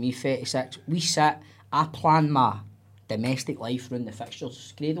same as me, 36. We sit, I plan my domestic life around the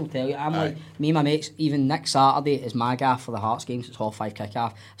fixtures. Craig will tell you. I'm like, me and my mates, even next Saturday is my gaff for the Hearts games. It's 5:30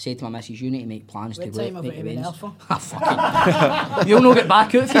 kick-off. I say to my missus, you need to make plans What to go time have make it the been wins. there for? Fucking. You'll not get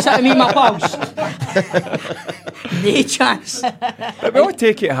back out if you sit with me, my pals. No chance. But we all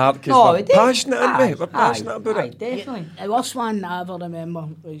take it to heart because we're passionate, aren't we? We're passionate about Aye, it. definitely. The worst one I ever remember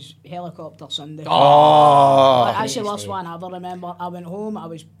was Helicopter Sunday. Oh, That's the worst one I ever remember. I went home, I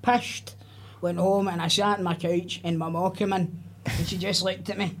was pissed, went home and I sat on my couch and my mum came in and she just looked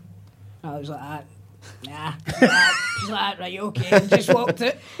at me. I was like that. Nah. She's like, right, okay, and just walked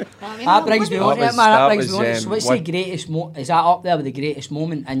out. I mean, That brings me on to it, man. That brings me on. was, So what's what- the greatest is that up there with the greatest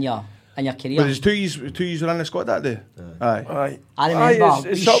moment in your career? But there's 2 years running the squad that day. Aye. aye. I remember Aye,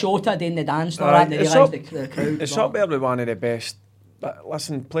 it's we up- shot it in the dance floor Aye, and they it's realised up- the crowd. It's up there with one of the best. But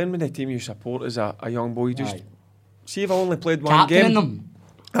listen, playing with the team you support as a young boy, just Aye. see if I only played one Captaining game. them.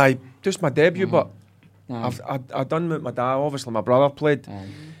 Aye, just my debut, but Aye. I've done with my dad. Obviously, my brother played, Aye.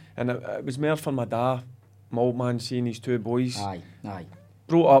 and it was more for my dad, my old man, seeing his 2 boys. Aye, aye.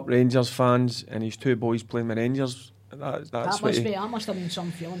 Brought up Rangers fans, and his 2 boys playing with Rangers. That's that what must he- be. That must have been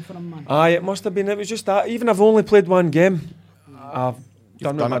some feeling for him, man. Aye, it must have been. It was just that. Even if I've only played one game, I've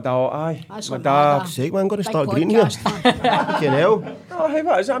done with done my it. dad. Aye, That's my what dad. my Sake, man, I'm going to Big start greeting you. podcast fan. Fucking hell. Oh, hey,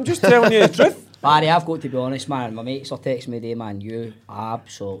 what is it? I'm just telling you the truth. Barry, I've got to be honest, man. My mates are texting me today, man. You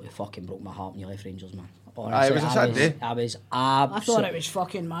absolutely fucking broke my heart when you left Rangers, man. Honestly, Aye, it was a sad day. I was I thought absolutely. it was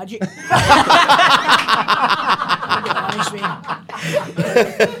fucking magic. I'll be honest with you.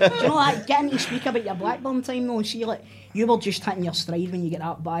 Do you know that getting to speak about your Blackburn time though? See, like you were just hitting your stride when you get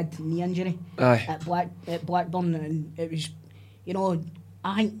that bad knee injury Aye. at Blackburn, and it was, you know,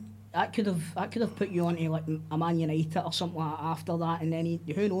 I think that could have put you onto like a Man United or something like that after that, and then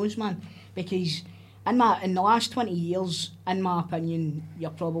who knows, man? Because in the last 20 years, in my opinion,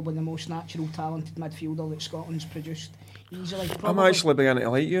 you're probably the most natural talented midfielder that Scotland's produced. Easily, I'm probably. actually beginning to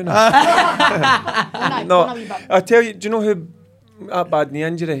like you now. Aye, No, a wee bit. I tell you, do you know who that bad knee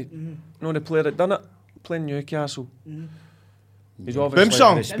injury? No, the player that done it, playing Newcastle. He's obviously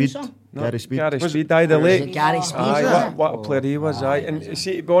Boomsong. Speed. No, Gary Speed. Gary Speed died of Was it late. Gary Speed? Aye, what a player he was, aye. And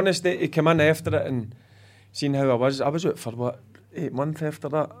see, to be honest, he came in after it and seen how I was out for what, 8 months after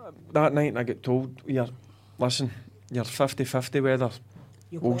that. That night, and I get told, listen, you're 50-50 whether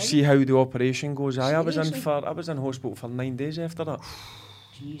we'll see how the operation goes. Aye, I was in hospital for 9 days after that.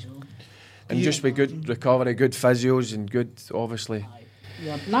 Jeez, oh. And just with good recovery, good physios and good, obviously.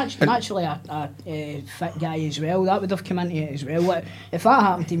 Yeah, naturally a fit guy as well. That would have come into it as well. Like, if that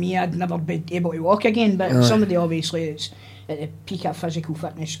happened to me, I'd never be able to walk again. But somebody obviously that's at the peak of physical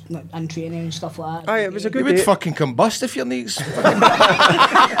fitness and training and stuff like that. Aye, it was a You good would day. fucking combust if your knees.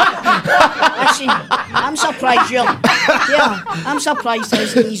 Listen, I'm surprised I'm surprised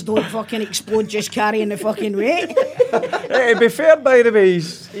his knees don't fucking explode just carrying the fucking weight. Hey, to be fair, by the way,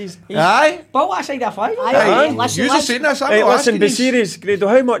 he's Aye. But what side of 5? Aye, You're listen, just saying this. I'm Hey, not listen, asking be you. serious, Grado.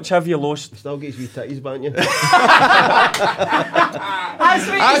 How much have you lost? Still gets wee titties, don't you?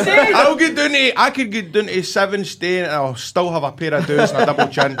 I'll get down to. I could get down to 7 stone and I'll still have a pair of doors and a double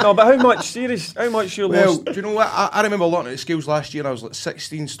chin. No, but how much? Serious? How much you Well, lost? do you know what? I remember looking at the scales last year. I was like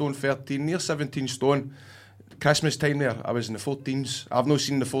 16 stone, 13, near 17 stone. Christmas time there, I was in the 14s. I've not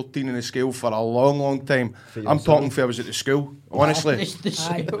seen the 14 in the scale for a long, long time. I'm talking for I was at the school, honestly.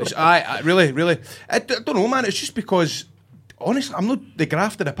 Really. I don't know, man. It's just because, honestly, I'm not the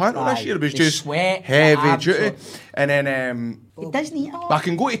graft of the panel this Aye, year. It was the just sweat, heavy the duty. abs, And then It doesn't eat I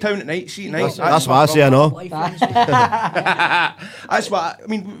can go to town at night, see at night. That's what I say, I know. That's what I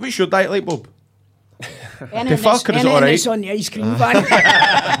mean. What's your diet like, Bob? Anything fuck, is it anything alright? that's on the ice cream van.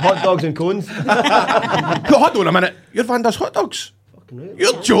 Hot dogs and cones. Hold on a minute. Your van does hot dogs?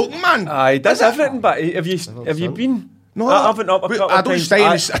 You're joking, man. Aye, that's everything. But have you been? No, I haven't up a but couple I of don't times.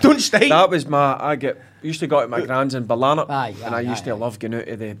 stay. I don't stay. That was used to go to my gran's in Ballarnock, Aye, and I aye, used to aye. love going out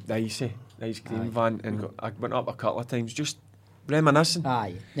to the ice cream van, and I went up a couple of times just reminiscing.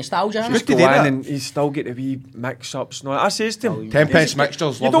 Aye. Nostalgia. Just to go do in that. and he's still get the wee mix-ups. No, I says to him, 10 pence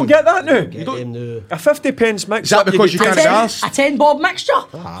mixtures. you love don't them. get that now. Get them now. A 50 pence mix. Is that because you can't be arsed? A 10 bob mixture.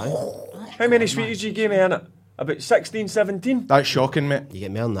 How many sweeties you gave me in it? About 16, 17? That's shocking, mate. You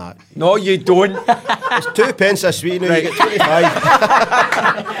get more than that. No, you don't. It's 2 pence a sweet now, you get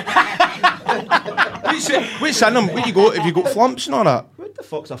 25. What's in them? Where you go? Have you got flumps and all that? What the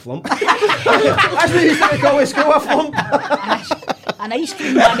fuck's a flump? That's what you used to call a school, a flump. An ice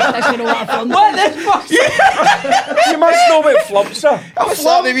cream bag doesn't know what a flump What is. the fuck? You must know what flumps are. What's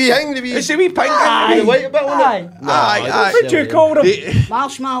that? The wee thing, the wee... It's a wee pink Aye. with the white bit on Aye. it. Aye, What do you call them?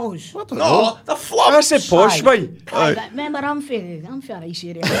 Marshmallows. No, the flump. That's a posh way. Aye, but remember, I'm for a nice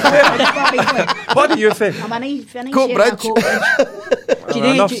area. What do you think? I'm a nice area. Coatbridge. Coatbridge. Do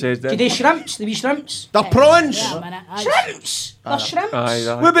enough you said do then. the shrimps? The wee shrimps? The prawns. Yeah, I'm in it. Aye. Shrimps? The shrimps?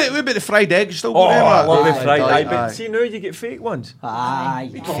 Aye, What about the fried eggs? Still Oh, got them, I love the Aye, fried. aye, Aye, but aye. see now you get fake ones. Aye.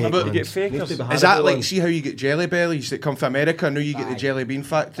 You get fakers. Is that like, see how you get jelly bellies that come from America? Now you get the jelly bean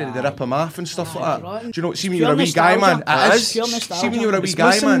factory, they rip them off and stuff like that. right. Do you know, see when Pure you're a wee guy, man? nostalgia. It It's is. pure See nostalgia. when you're a wee It's guy,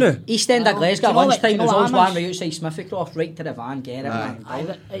 missing man. now. East End of Glasgow, Do you know what- lunchtime, do you know there's always what one happens? right outside Smithycroft, right to the van, get it, man. Aye,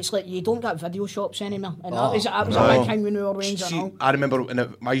 but it's like you don't get video shops anymore. And Oh. that was No. a big thing when we were Rangers and See, all. I remember when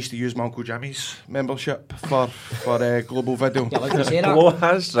I used to use my Uncle Jimmy's membership for Global Video. Yeah, like you say that. Oh,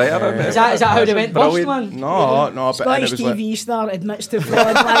 that's right. I remember. Is that how they went bust, Brilliant. man? No, but and it Scottish was like, TV star admits to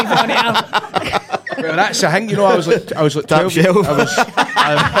fraud live on air. well, that's the thing, you know. I was like 12. shelf.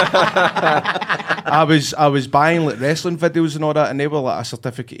 I was buying like wrestling videos and all that, and they were like a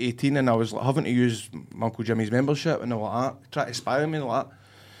certificate 18, and I was like having to use my Uncle Jimmy's membership, and they were like that, try to spy on me like that.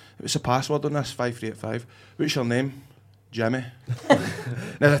 What's the password on this? 5385. What's your name? Jimmy.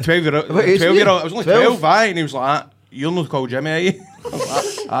 Now the 12-year-old, I was only 12, aye, and he was like, "You're not called Jimmy, are you?" I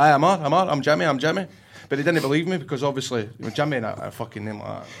was like, aye, I'm Jimmy. But he didn't believe me because obviously Jimmy and a fucking name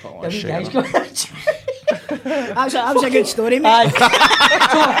like that. Got a lot of Every shit guy's in it. got That was a good story, mate.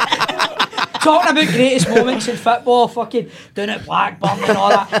 Talking about greatest moments in football, fucking down at Blackburn and all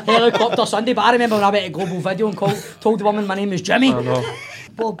that, helicopter Sunday. But I remember when I went to Global Video and told the woman my name was Jimmy.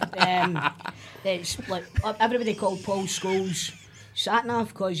 Bob, it's like everybody called Paul Scholes sat-nav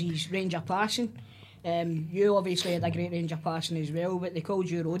because he's Ranger passing. You obviously had a great Ranger passing as well, but they called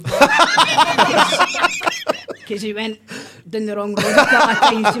you roadblock because he went down the wrong road a couple of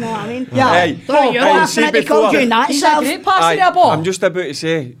times. Do you know what I mean? Yeah. Hey, Don't you're hey, laughing see at they called before- you that He's a self. great passer Aye, there, Bob. I'm just about to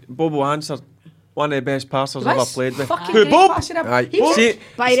say, Bobo answered one of the best passers I've ever played with. Fucking Who, great Bob? passer there. Aye, He was- see,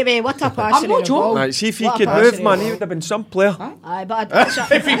 By the way, what a passer! I'm not joking. aye, see if he What a could passer move, he man, was. he would have been some player. Aye, but that's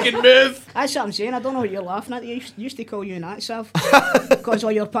If he can move. what I'm saying. I don't know what you're laughing at. They used to call you that self because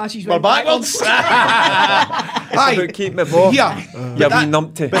all your passes We're went backwards. backwards. It's about keep me ball. Yeah. You wee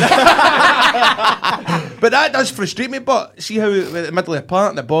numpty. But that does frustrate me. But see how in the middle of the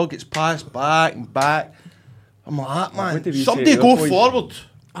park, the ball gets passed back and back. I'm like, that, What man. did we Somebody say go earlier? forward.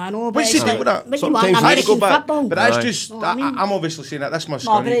 I know, but What's it's he doing with that? but you want Sometimes I need to American go back. football. But that's Aye. just, Know what I mean? I'm obviously saying that. That's my but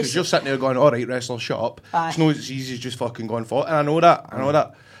scunny it's- because you're sitting there going, all right, wrestler, shut up. Aye. It's no as easy as just fucking going forward. And I know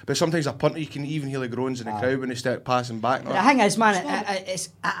that. But sometimes a punter, you can even hear the groans in the crowd when they start passing back. The thing is, man, it's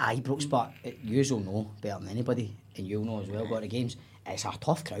at Ibrox, but you'll know better than anybody, and you'll know as well, got the games. It's a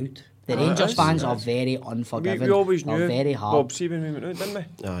tough crowd. The Rangers is, fans it are is. very unforgiving. We always They're knew, very hard. Bob, see when we went out, didn't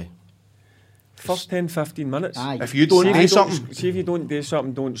we? Aye. First 10, 15 minutes. Aye. If you don't See if do you something, see if you don't do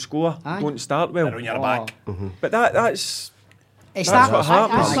something, don't score, Aye. don't start well. on your back. But that's It's That's that. what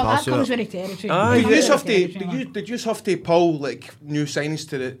happens. That comes with the territory. Aye. Did you Comes have with the to? territory, Did you have to pull like new signings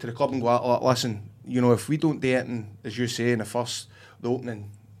to the club and go out? Like, listen, you know, if we don't do it, and as you say in the opening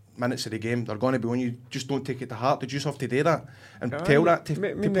minutes of the game, they're going to be on you. Just don't take it to heart. Did you have to do that and tell that to,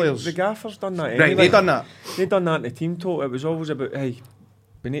 I mean, to players? The gaffers done that. Right, Anyway. they done that. They done that in the team talk. It was always about, hey,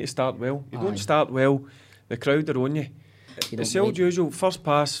 we need to start well. You Aye. don't start well, the crowd are on you. You It's don't the old usual, first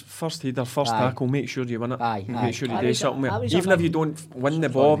pass, first header, first Aye. tackle, make sure you win it. Aye, aye. Make sure you That do was a- something with that it. was a Even if big- you don't win the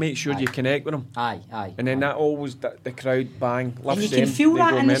ball, make sure you connect with them. Aye, aye. And then aye. that always, the crowd bang, lifts And you them, can feel they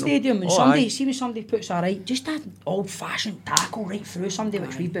that go in the mental. stadium when Oh, somebody, aye. see when somebody puts a right, just that old-fashioned tackle right through somebody,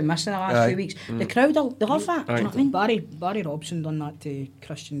 which we've been missing the last Aye. few weeks. The crowd, they love that. Do you know what I mean? Barry Robson done that to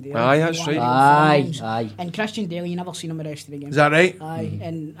Christian Daly. Aye, that's One of right. the Aye, films. aye. And Christian Daly, you never seen him the rest of the game. Is that right? Aye,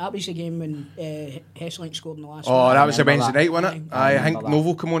 and that was the game when Hesselink scored in the last Oh, minute. that was a remember Wednesday that. night, wasn't it? Aye. I think remember that.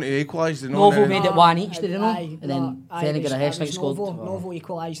 Novo come on to equalise. Novo made it one each, did you know? Aye, And then aye, Venegar it was- and it was Hesselink scored. Novo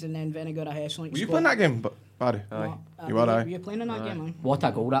equalised and then Venegar and Hesselink Were you scored. playing that game, Barry? Aye. You were, aye. Were you playing in that game, man? What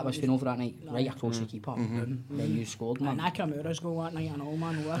a goal that was for Novo that night. Right across the keeper. Boom. Then you scored, And man. Nakamura's goal that night and all,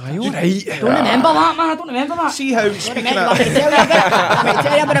 man. What? Aye, all right. Don't remember that, man. I don't remember that. See how speaking Let me of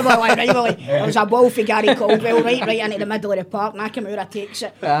tell you a bit about it, right, Billy. There was a ball for Gary Caldwell right into the middle of the park. Nakamura takes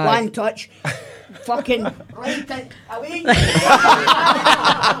it, one touch, fucking right it away.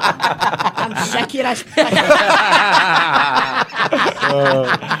 I'm sick of this.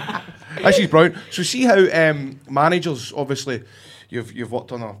 This is brilliant. So see how managers, obviously, you've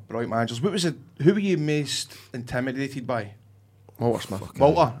worked on a brilliant managers. Who were you most intimidated by? Walter Smith.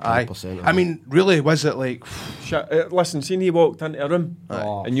 Walter, aye. 100%, I mean, really, was it like? Listen, see, he walked into a room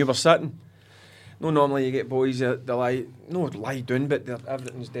Oh. and you were sitting. No, normally you get boys that they lie down, but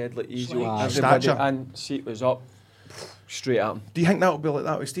everything's deadly easy. Wow. Everybody, Stature. and seat was up, straight at him. Do you think that'll be like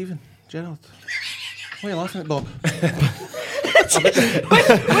that with Stephen Gerrard? Why are you laughing at, Bob?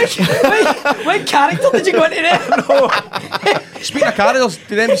 What character did you go into there? Speaking of characters,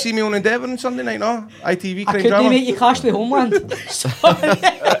 did anybody see me on Endeavour on Sunday night? No? ITV I crime couldn't drama. make you clash with Homeland. Sorry.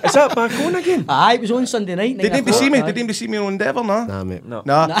 Is that back on again? Aye, it was on Sunday night. Did anybody see me? Did anybody see me on Endeavour? No. Nah, mate. No.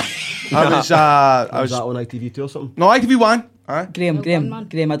 No. I was. I Was was. that on ITV2 or something? No, ITV1. Aye.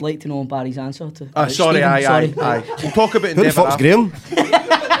 Graham, I'd like to know Barry's answer to. Sorry, Stephen, aye. We'll talk about Who the Endeavour. fuck's after. Graham?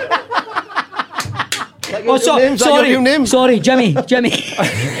 Oh, name? Is that your real name? Sorry, Jimmy.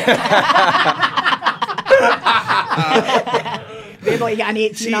 They thought you get an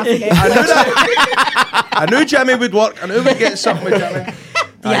 18 after that. I knew that. I knew Jimmy would work. I knew we'd get something with Jimmy.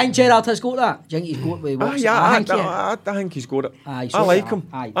 Do you think Gerrard has got that? Do you think he's got with what? I think he's got it. Aye, I so like that. him.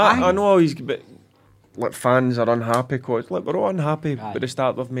 Aye. I know he's but like fans are unhappy because like we're all unhappy Aye. with the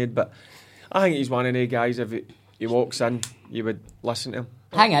start we've made, but I think he's one of the guys. If he walks in, you would listen to him.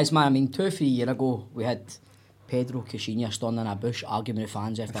 Thing is, man, I mean, 2-3 years ago, we had Pedro Caixinha standing in a bush arguing with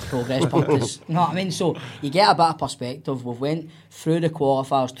fans after progress punches. You know what I mean? So you get a bit of perspective. We've went through the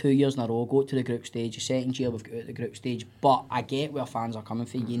qualifiers 2 years in a row, got to the group stage. The second year we've got out the group stage. But I get where fans are coming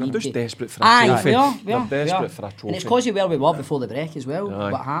from. You They're need just to... desperate for a Aye, trophy. we are. They're desperate for a trophy. And it's because of where we were before the break as well.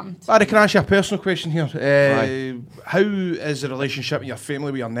 Aye. What happened? Barry, can I ask you a personal question here? Aye. How is the relationship with your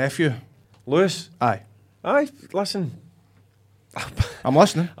family with your nephew? Lewis, Aye. listen, I'm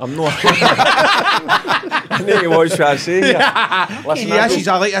listening. I'm not. I need to watch what I say here. Listen, Yes, he's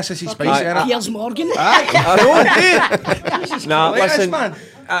like this. Is he spicy? Aye. innit? Piers Morgan. I know. Nah, Like this, listen. man.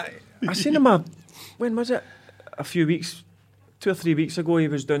 I seen him. When was it? A few weeks, 2 or 3 weeks ago. He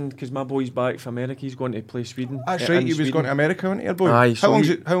was done because my boy's back from America. He's going to play Sweden. That's in right. He was Sweden. going to America, wasn't he, your boy? Aye, so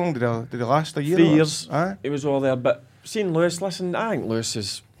How long did he last? A year? 3 or- years. Aye. He was all there. But seeing Lewis, listen, I think Lewis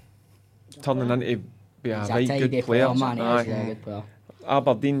is turning into be a He's right tidy good player. man. He is Aye. a very good player.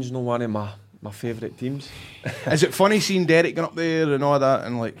 Aberdeen's not one of my favourite teams. Is it funny seeing Derek going up there and all that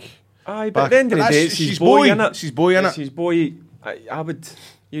and like? Aye, but Back- at the end of the but day, that's it's his his boy, boy. innit? It's his boy, innit? It's his boy. I would,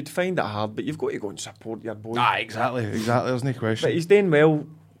 you'd find it hard, but you've got to go and support your boy. Aye, exactly. There's no question. But he's doing well.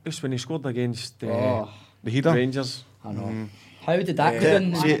 Just when he scored against Oh, the heater. Rangers. I know. How did that go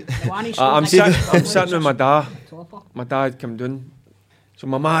down? See, The one he I'm scored sitting with my dad. Topper. My dad come down. So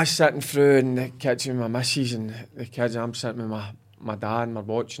my ma's sitting through in the kitchen with my missus and the kids. I'm sitting with my dad and we're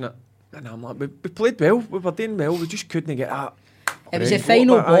watching it. And I'm like, we played well. We were doing well. We just couldn't get that. It was a Right.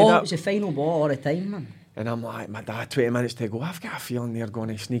 final Aye, ball. that- It was a final ball all the time, man. And I'm like, my dad, 20 minutes to go. I've got a feeling they're going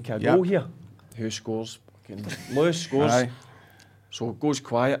to sneak a Yep. goal here. Who scores? Fucking Lewis scores. Aye. So it goes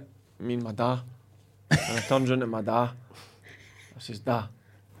quiet. Me and my dad. And I turns round to my dad. I says, Dad,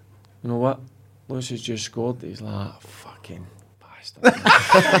 you know what? Lewis has just scored. He's like, fucking bastard.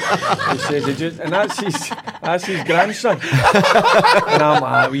 He says, he just, and that's his grandson. And I'm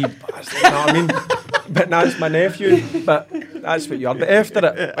like, wee bastard. You know what I mean? But that's my nephew. But that's what you are. But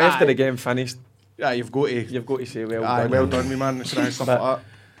after the game finished, Yeah, you've got to. you've got to say well Aye, done. well done, me man. It's nice stuff But- like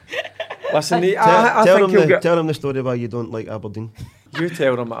that. Listen, I tell think he'll get. tell him the story why you don't like Aberdeen. You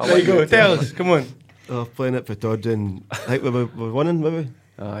tell him. I'll There let you go. you Tell us. Come on. Oh, playing it for Todd and I think we were winning, maybe.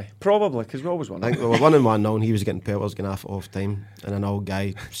 Aye, probably because we always won. I think we were 1-1 and he was getting pelters, getting off time, and an old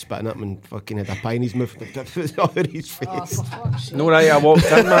guy spitting at him and fucking had a pie in his mouth over his face. Oh, for fuck's sake. No, right, I walked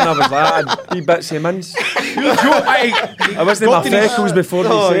in, man. I was like, I had wee bits of mince. I wasn't my freckles before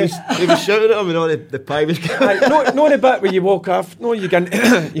No, they he say. was shouting at him and all the pie was going. No, the bit where you walk off. No, you get into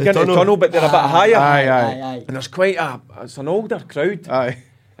the tunnel. tunnel, but they're a bit higher. Aye. And there's quite it's an older crowd. Aye.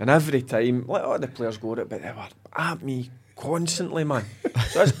 And every time, like all the players go at it, but they were at me constantly, man.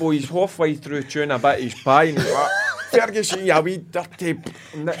 So this boy's halfway through chewing a bit of his pie and he's like, Ferguson, you wee dirty,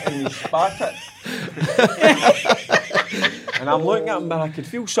 and he spat it. And I'm looking at him, but I could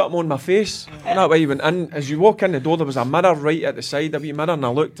feel something on my face. And that way he went in. As you walk in the door, there was a mirror right at the side, a wee mirror, and I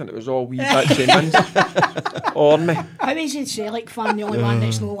looked and it was all wee bits of mince on me. How is it Celtic fan the only one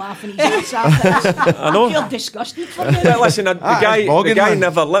that's not laughing his ass after this? I know. I feel disgusted for you. But listen, the guy bogging, man.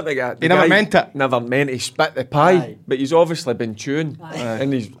 never let me get. He never meant it. Never meant he spit the pie, Aye. but he's obviously been chewing, Aye.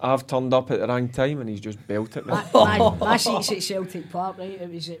 and I've turned up at the wrong time, and he's just belted me. My seats at Celtic Park, right?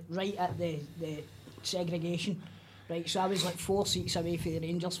 It was right at the segregation. Right, so I was like 4 seats away from the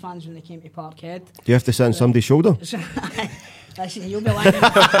Rangers fans when they came to Parkhead. Do you have to sit on somebody's shoulder? So, listen, you'll be lying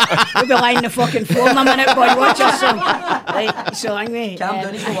on the fucking floor in a minute, boy. Watch yourself. Right, so anyway, Calm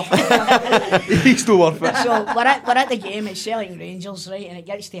down, he's He's still worth it. so we're at the game. It's Celtic and Rangers, right, and it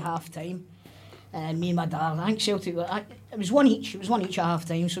gets to half time. And me and my dad, I think Celtic, it was one each at half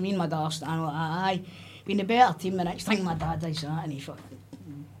time, so me and my dad standing like, aye, been a better team the next time. My dad does that, and he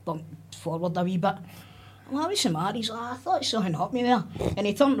bumped forward a wee bit. Well, what's the matter? He's like, I thought something hit me there. And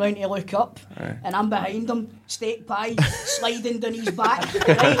he turned round to look up, and I'm behind him, steak pie, sliding down his back.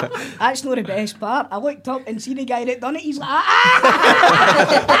 Right? That's not the best part. I looked up and see the guy that done it. He's like,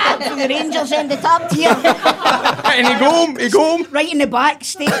 the Rangers in the top tier. And he go home. Right in the back,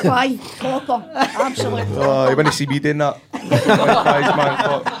 steak pie, copper. Absolutely. Oh, you want to see me doing that?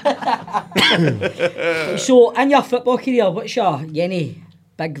 So, in your football career, what's your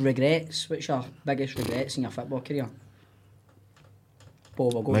big regrets? What's your biggest regrets in your football career?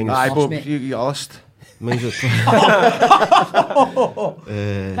 Bob, we'll go. Mine's- Aye, first, Bob, mate. you asked. Mine's a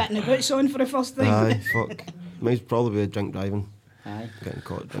Putting the boots on for the first time. aye, fuck. Mine's probably drink driving. Aye. Getting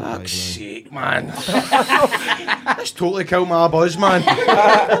caught drink driving. Fuck's aye. sake, man. That's totally killed my buzz, man.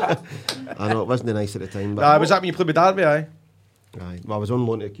 I know, it wasn't nice at the time, but Was that when you played with Derby, aye? aye. Well, I was on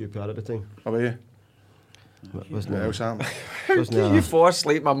loan to QPR at the time. How are you? But it wasn't, What else happened? wasn't You a- fall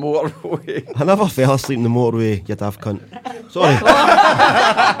asleep my motorway. I never fell asleep in the motorway, you daft cunt. Sorry.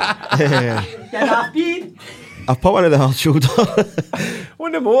 I put one of the hard shoulder.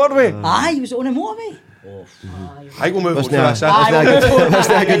 On the motorway. Aye, he was on a motorway. I go move on Wasn't for a- this. wasn't a good-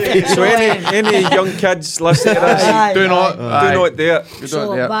 wasn't a good piece. So any young kids listening to this, Aye. Do not. do not do it. Do So,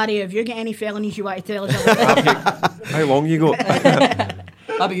 not do it. Barry, have you got any felonies you want to tell us about? How long you got?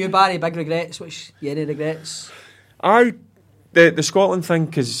 How about you, Barry? Big regrets? What's your regrets? The Scotland thing,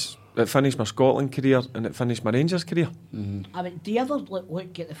 because it finished my Scotland career and it finished my Rangers career. I mean, do you ever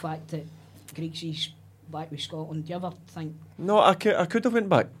look at the fact that Greasy's back with Scotland? Do you ever think No, I could have went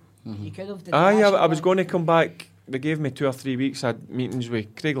back. you could have? Aye, I was going to come back. They gave me 2 or 3 weeks. I had meetings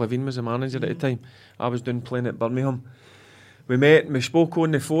with Craig Levine was the manager at the time. I was doing playing at Birmingham. We met and we spoke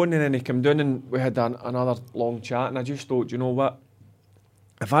on the phone, and then he came down and we had another long chat, and I just thought, you know what?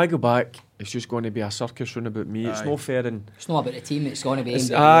 If I go back, it's just going to be a circus round about me. It's Aye. no fair, and It's not about the team, it's going to be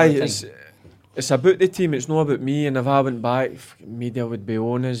aimed at aye, you, I it's, think. it's about the team. It's not about me. And if I went back, media would be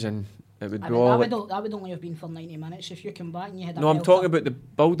on us, and it would I be mean, all. that would only have been for 90 minutes. If you come back and you had a No, I'm belt talking up- about the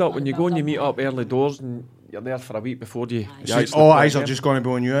build-up. When you go and you meet build-up. up early doors and you're there for a week before you. Aye. you So actually all play eyes a are game. just going to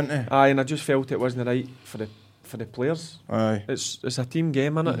be on you, aren't they? Aye, and I just felt it wasn't right for the players. Aye. It's a team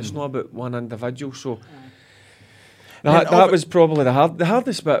game, innit? It's not about one individual. So And that was probably the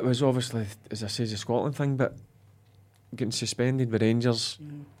hardest bit. Was obviously, as I say, the Scotland thing, but getting suspended with Rangers.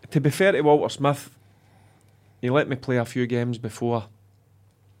 To be fair to Walter Smith, he let me play a few games before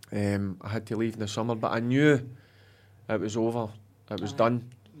I had to leave in the summer, but I knew it was over, it was done,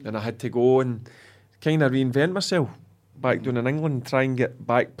 and I had to go and kind of reinvent myself back down in England, try and get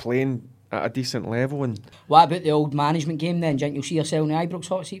back playing at a decent level. And What about the old management game then? Do you think you'll see yourself in the Ibrox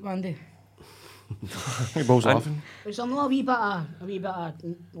hot seat one day? He balls laughing. Was there not a wee bit of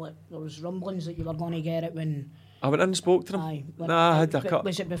like there was rumblings that you were going to get it when? I went in and spoke to him. Aye, Nah, I had a but cut.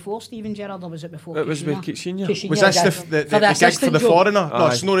 was it before Steven Gerrard or was it before? It was with Kushner? Kitchenia. Was this the gig for assistant the job? foreigner? No,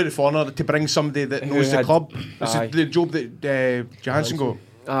 Aye. it's not the foreigner, to bring somebody that Who knows the had- club. It's Aye. the job that Johansson got.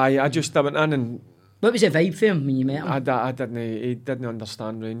 Aye, I went in and What was the vibe for him when you met him? I didn't. He didn't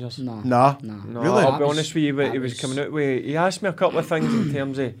understand Rangers. No. Nah. No, Really? I'll That be was- honest with you, but that he was was- coming out with. He asked me a couple of things in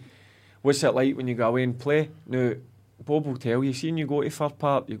terms of what's it like when you go away and play. Now, Bob will tell you, seeing you go to Fir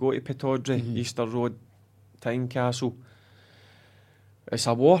Park, you go to Pittodrie, Easter Road, Tynecastle. It's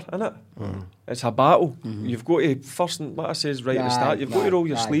a war, innit? It's a battle. You've got to first, and what I says right at the start, you've got to roll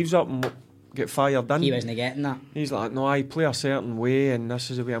your sleeves up and get fired in. He wasn't getting that. He's like, no, I play a certain way, and this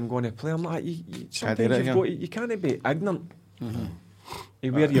is the way I'm going to play. I'm like, sometimes you can't be ignorant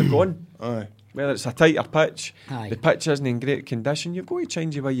of where you're going. Aye. Whether it's a tighter pitch, Aye. the pitch isn't in great condition, you've got to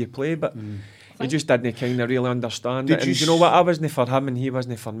change the way you play, but he just didn't kind of really understand Did it. you And you know what, I wasn't for him and he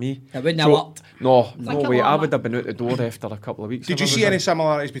wasn't for me. It wouldn't have worked. No, Think no a way, lot I of would have been out the door after a couple of weeks. Did if you I see was any him.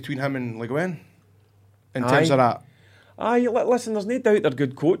 similarities between him and Le Guin? In terms Aye. of that? Aye, listen, there's no doubt they're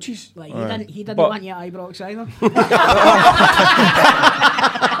good coaches. Like, Aye. he didn't But- want you at Ibrox either.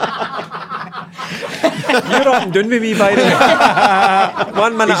 You're up and down with me, by the way.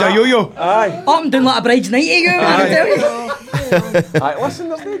 1 minute. He's a yo-yo. Aye. Up and down like a bride's night, you go, I can tell you. Aye, listen,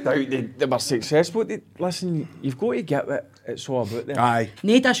 there's no doubt they were successful. Listen, you've got to get what it's all about there. Aye.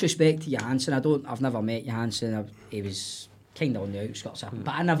 No disrespect to Johansson. I've never met Johansson. He was kind of on the outskirts of it.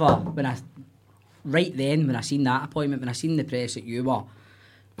 But I never, when I seen that appointment, when I seen the press that you were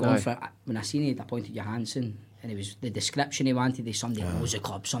going Aye. for, when I seen he'd appointed Johansson, and it was the description he wanted, is somebody who knows the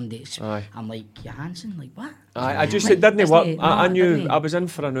club, somebody. Aye. I'm like, Johansson, like what? I just Like, it didn't isn't work. it? I No, knew didn't I was in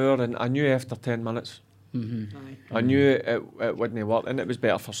for an hour, and I knew after 10 minutes I knew it wouldn't work, and it was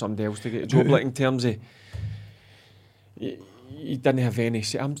better for somebody else to get a job. Like in terms of, you didn't have any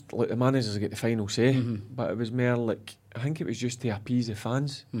say. Like the managers get the final say, but it was more like, I think it was just to appease the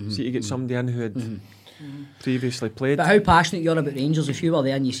fans. See, to get somebody in who had previously played. But how passionate you're about Rangers? If you were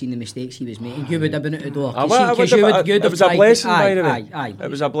there and you seen the mistakes he was making, you would have been at the door. It was a blessing, by the way. Aye. It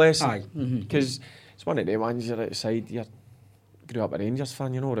was a blessing because it's one of the ones you're outside. You grew up a Rangers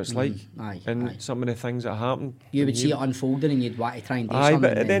fan, you know what it's like. Some of the things that happened, you would see it unfolding and you'd want to try and do something.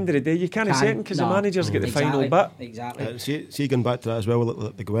 But at the end of the day, you can't say it because the managers get the final bit. Exactly. See, going back to that as well,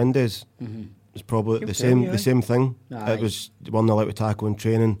 like the Gwendys, it's probably the same thing. It was 1-0 out of tackle in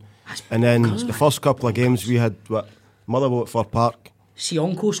training. And then the first couple of games we had, Motherwell at Fir Park.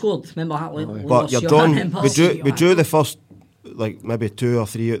 Sionko scored, remember that? But you're done. We drew the first, like maybe 2 or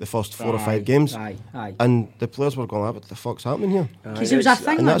 3 out the first 4 or 5 games. And the players were going, what the fuck's happening here? Because it was a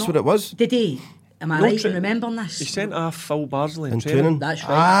thing. And that's what it was. Did he? Am I right in remembering this? He sent off Phil Barsley in training. That's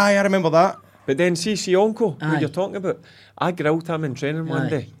right. I remember that. But then see Sionko, who you're talking about, I grilled him in training one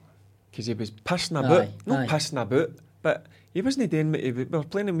day because he was pissing about. Not pissing about, but he wasn't doing it. We were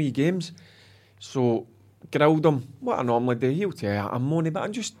playing in wee games. So grilled him. What I normally do, he'll tell you, I'm money, but I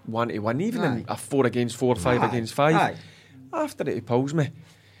just want to win, even in a 4 against 4, 5 against 5. After it, he pulls me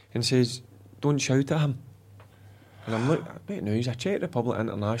and says, don't shout at him. And I'm like, wait, no, he's a Czech Republic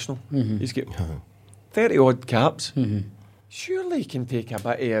international. He's got 30 odd caps. Surely he can take a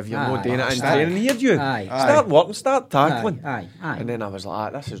bit if you're not doing it in training. He heard you. Start working, start tackling. And then I was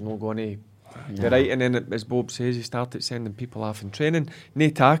like, this is not going to be right. And then, as Bob says, he started sending people off in training. No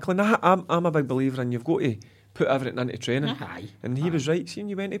tackling. I'm a big believer in you've got to put everything into training. And he was right. Seeing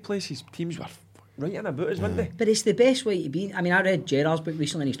you went to places, teams were right in about us, weren't they? But it's the best way to be. I mean, I read Gerrard's book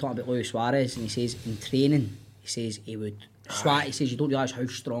recently and he's talking about Luis Suarez, and he says in training, he says he would he says you don't realise how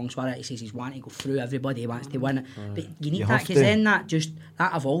strong Suarez. He says he's wanting to go through everybody, he wants to win it. But you need that, because then that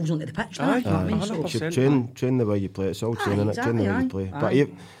evolves onto the pitch. You know what I mean? So train the way you play. It's all training. Exactly, train the way you play.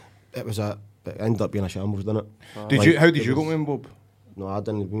 But it ended up being a shambles, didn't it? How did you go in, Bob? No, I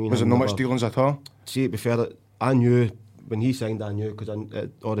didn't. Was there not much dealings at all? See, to be fair, I knew when he signed. I knew because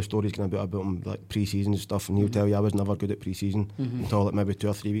all the stories going about him, like pre-season and stuff, and he'll tell you I was never good at pre-season until like maybe 2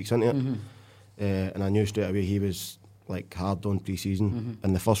 or 3 weeks into it. And I knew straight away he was like hard on pre-season,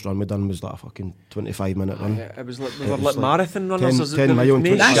 and the first run we done was like a fucking 25-minute run. It was like we were like marathon runners. 10 mile and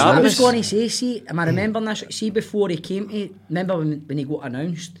 20 That's what I was going to say. See, am I remembering this? See, before he came to, remember when he got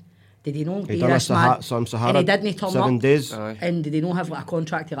announced? Did he know? He done a Sahara, and he didn't turn 7 up. days. And did he not have like a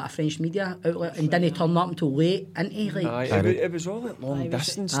contract to like a French media outlet? And didn't turn up until late, into like. It was all that long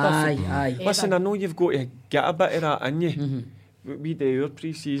distance stuff. Listen, I know you've got to get a bit of that in you. We do our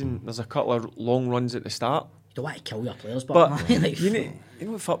pre-season. There's a couple of long runs at the start. You don't want to kill your players, but like, you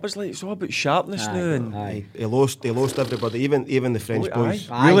know what football's like. It's all about sharpness now. And he lost everybody, even the French boys.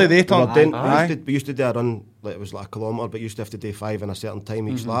 Really, they turned. We used to do a run, like it was like a kilometre, but you used to have to do 5 in a certain time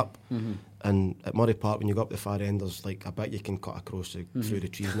each lap. And at Murray Park, when you go up the far end, there's like I bet you can cut across through the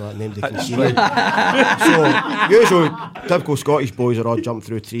trees and all that, and nobody can see you. So usually, typical Scottish boys are all jump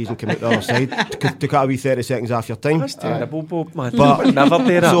through trees and come out the other side to cut a wee 30 seconds off your time. That's terrible, Bob, man. But never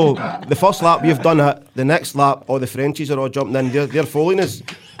do that. So the first lap we've done it. The next lap, all the Frenchies are all jumping in. They're following us.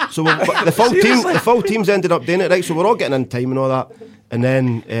 So the full team's ended up doing it right. So we're all getting in time and all that. And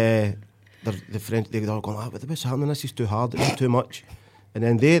then the French, they're all going, what's happening? This is too hard. It's too much. And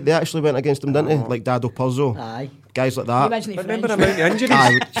then they actually went against him, didn't they? Like Dado Puzzo, guys like that. Remember the amount of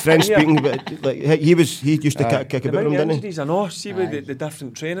injuries? French speaking, but like he used to kick about him, didn't he? Injuries, I know. See with the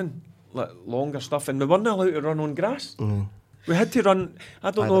different training, like longer stuff, and we weren't allowed to run on grass. We had to run.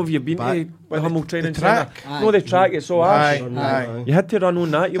 I don't know if you've been to the Hummel training track. No, the track is so harsh. You had to run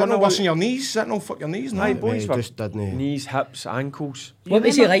on that. You weren't worsen your knees. That no fuck your knees. No, boys were just didn't. Knees, hips, ankles. What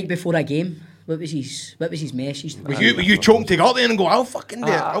was he like before a game? What was his message? Were you choking to go out there and go, I'll fucking do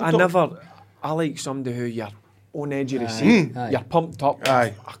it? I like somebody who you're on edge of the seat. You're pumped up.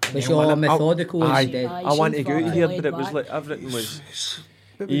 Was you methodical instead? I want to go out here, but it was like everything was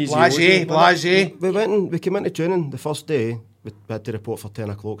easy. Blasé. We came into training the first day. We had to report for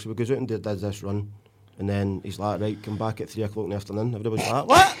 10 o'clock, so we goes out and did this run, and then he's like, right, come back at 3 o'clock in the afternoon. Everybody's like,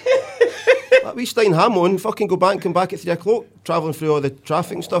 what? Like, we staying ham on, fucking go back and come back at 3 o'clock, travelling through all the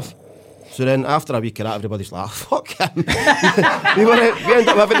traffic and stuff. So then after a week of that, everybody's like, fuck him. we ended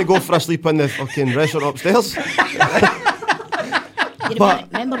up having to go for a sleep in the fucking restaurant upstairs.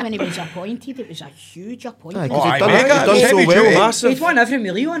 remember when he was appointed? It was a huge appointment. Aye, 'cause Aye, he'd done, mega. he'd done so Heavy well. duty. Massive. He'd won every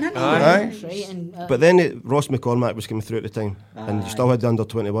million, hadn't he? Aye. That's right. And, But then Ross McCormack was coming through at the time, and you still had the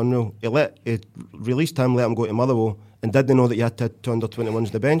under-21 rule. He released him, let him go to Motherwell, and didn't know that you had to have 2 under-21s on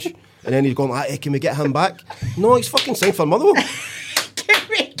the bench. And then he's going like, hey, can we get him back? No, he's fucking signed for Motherwell.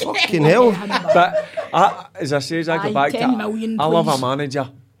 Fucking hell. But as I say, as I go Aye, back 10 to million, I love a please. manager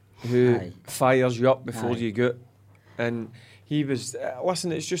who Aye. fires you up before Aye. you go. And he was,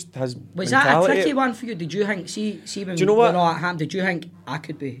 listen, it's just his Was that a mentality. tricky one for you? Did you think, see when, Do you know what? when all that happened, did you think I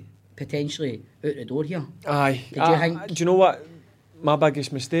could be potentially out the door here? Aye. Did you think- Do you know what? My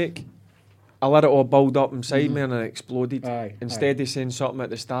biggest mistake? I let it all build up inside me and it exploded. Aye, Instead of saying something at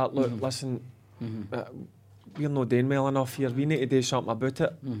the start, look, listen, we're not doing well enough here. We need to do something about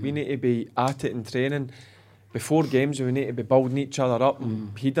it. We need to be at it in training. Before games, we need to be building each other up.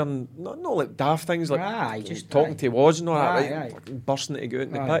 And he done, not like daft things, like Aye, just talking aye. to Woz and all that, Aye, right? aye. Fucking bursting to go out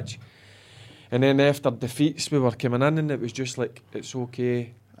in the Aye. pitch. And then after defeats, we were coming in and it was just like, it's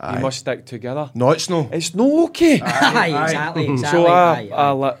okay. Aye. We must stick together. No, it's no. It's no okay. Aye, exactly. So aye,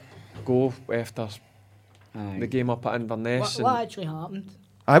 I let go after aye. the game up at Inverness. what actually happened?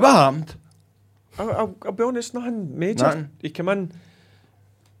 Aye, what happened? I'll be honest, nothing major. Nothing. He came in.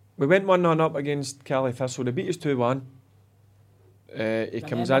 We went 1-0 up against Cali Thistle. They beat us 2-1. He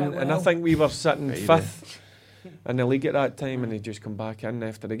comes in, Remember it and I well. think we were sitting Bet you 5th in the league at that time, and he just come back in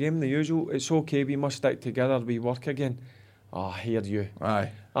after the game. The usual, it's okay, we must stick together, we work again. Oh, I hear you. Aye.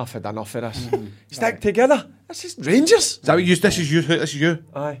 I've had enough of this. Stick together. This is Rangers. Is that what you, this is you, this is you?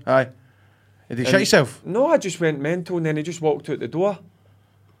 Aye. Aye. Did you shit yourself? No, I just went mental, and then he just walked out the door.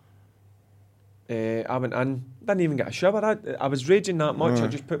 I went in, didn't even get a shower. I was raging that much. I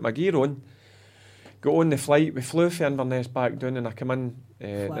just put my gear on, got on the flight. We flew from Inverness back down, and I come in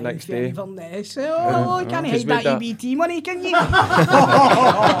the next day. Inverness. Oh, you can't Because hide with that that- EBT money, can you?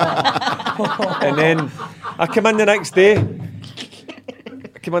 And then I come in the next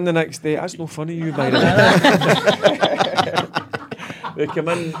day. That's no funny, you by the way. We come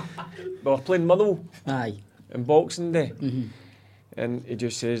in. We were playing Motherwell Aye. on Boxing Day, and he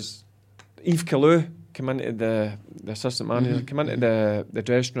just says, Yves Kalou come into the assistant manager, come into the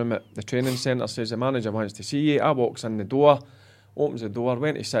dressing room at the training centre, says the manager wants to see you. I walks in the door, opens the door,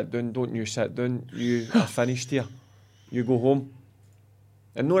 went to sit down, don't you sit down, you are finished here, you go home.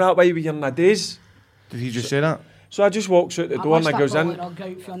 And know that way we are in a daze. Did he just say that? So I just walks out the door and I goes in,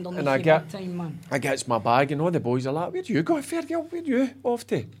 and and I get- I gets my bag and all the boys are like, where'd you go, fair girl, where'd you off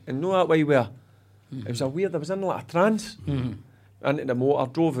to? And know that way where it was a weird, I was in like a trance, into the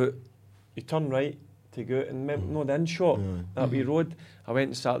motor, drove out, you turn right to go out and no the in shot, that wee road. I went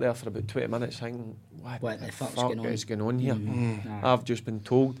and sat there for about 20 minutes thinking, what the fuck is going on here? I've just been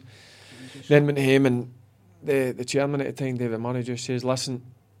told. Then went home and the chairman at the time, David Murray, just says, listen,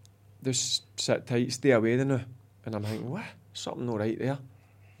 just sit tight, stay away then now. And I'm thinking, what? Something not right there.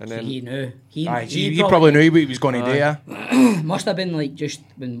 And So then he knew. He You probably knew what he was going to do, yeah? must have been like just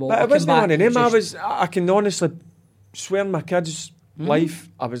when but walking it wasn't back. one of them. just- I can honestly swear in my kids' life,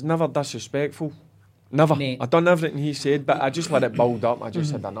 I was never disrespectful. Never. Mate. I done everything he said, but I just let it build up. I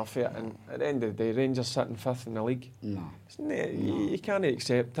just had enough of it. And at the end of the day, Rangers sitting 5th in the league. No. You can't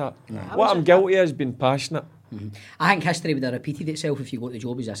accept that. What I'm guilty of is being passionate. I think history would have repeated itself if you got the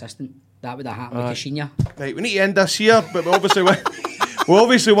job as assistant. That would have happened with Kashinya. Right, we need to end this here, but we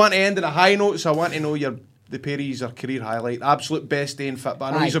obviously want to end on a high note, so I want to know the pair of yous are career highlight, absolute best day in football.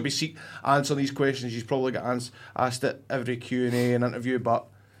 I know Aye. you'll be answering these questions, you've probably got asked at every Q&A and interview, but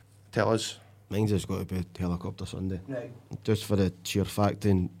tell us. Mine's just got to be Helicopter Sunday. Right. Just for the sheer fact,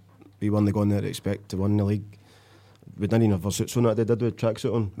 and we weren't going there to expect to win the league. We didn't even have our suits on that, they did with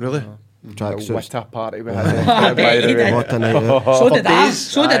tracksuit on. Really? Tracksuits. What a party we I had. bet he did. What a night out. So did I. days.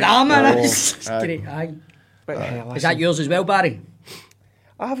 So did I, man. Oh. It's Aye. great. Aye. But, Is that yours as well, Barry?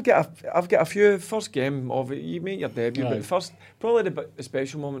 I've got a few first game of it. You make your debut, but Right. first probably the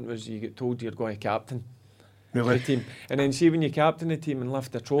special moment was you get told you're going to captain Really? the team, and then see when you captain the team and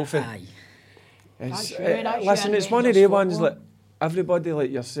lift the trophy. Aye. It's, That's right, that's listen, right, it's one of Rangers the ones football. like everybody like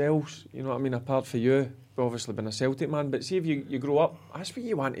yourselves. You know what I mean? Apart from you, you've obviously been a Celtic man, but see if you grow up, that's what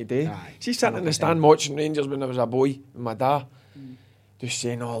you want to do. Aye, See, sitting in the stand watching Rangers when I was a boy with my dad, just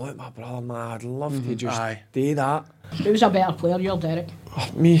saying, "Oh, look, my brother, man, I'd love to just Aye. do that." Who's a better player, you or Derek? Oh,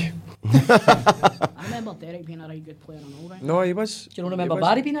 me? I remember Derek being a right good player and all right. No, he was. Do you not remember he was.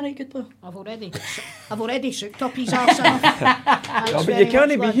 Barry being a right good player? I've already soaked up his arse enough. Thanks No, but very you can't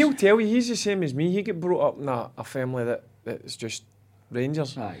much, be. lads. He'll tell you he's the same as me. He got brought up in a family that's just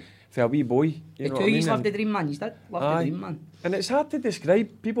Rangers. Aye. For a wee boy, you The know two what I years mean? loved the dream, man. You did love the Aye. dream, man. And it's hard to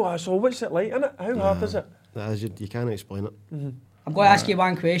describe. People ask, "So what's it like?" Innit? How hard is it? That is, you can't explain it. I'm going to ask you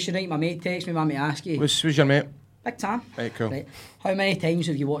one question, right? My mate texts me, want me to ask you. Who's your mate? Big Tam. Right, cool. Right. How many times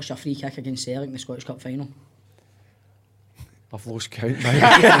have you watched a free kick against Celtic in the Scottish Cup final? I've lost count, mate.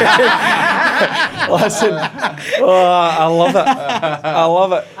 Listen, I love it. I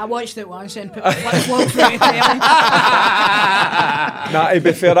love it. I watched it once and put my flip-flop through the telly. Nah, to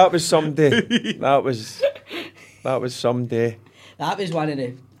be fair, that was someday. That was someday. That was one of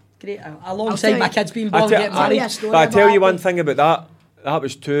the great. Alongside my kids being born, I getting married. tell you one thing about that. That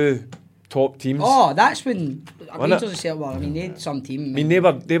was two top teams. Oh, that's when Wasn't Rangers and Celtic were. I mean, they had some team. I mean, they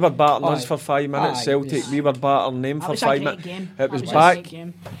were battering us Aye. for 5 minutes. Aye, Celtic, it was- we were battering them That for was a 5 great minutes. game. It That was was a back, great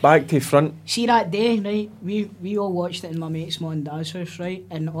game. back to front. See that day, right? We all watched it in my mate's mum and dad's house, right?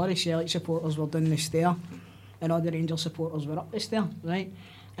 And all the Celtic supporters were down the stair, and all the Rangers supporters were up the stair, right?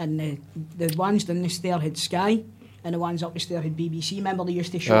 And the ones down the stair had Sky, and the ones up the stair had BBC. Remember they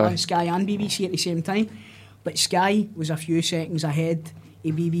used to show Aye. on Sky and BBC at the same time, but Sky was a few seconds ahead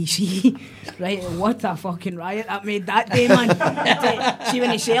of BBC, right? And what a fucking riot that made that day, man. See,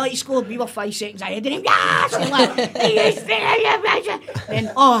 when the Celtic scored, we were 5 seconds ahead of him. Yes!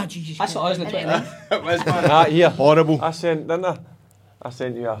 And oh, Jesus. That's what I was in the 29th. It was, man. Here. Horrible. I sent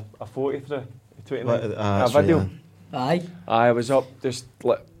you a photo through the 29. What, A that's video. right, Aye. I was up just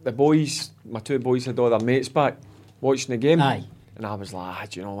like the boys, my two boys had all their mates back watching the game. Aye. And I was like,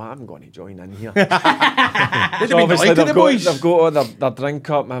 do you know what? I'm going to join in here. Did So you obviously like the they've boys? got all their drink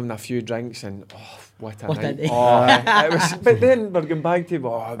up, having a few drinks, and what a What a night. day. Oh, it was, but then we're going back to,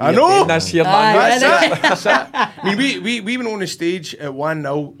 I know. this here, Aye, man. That's That's it. I mean, we went on the stage at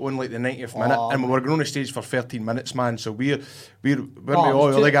 1-0 on like the 90th minute, Oh, and we were going on the stage for 13 minutes, man. So weren't we Oh, all it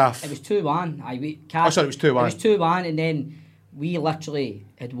was the two- gaff? It was 2-1. Aye, Oh, sorry, it was 2-1. It was 2-1, and then we literally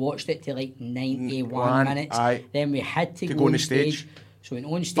had watched it to like 91 One, minutes. aye. Then we had to To go on stage. So went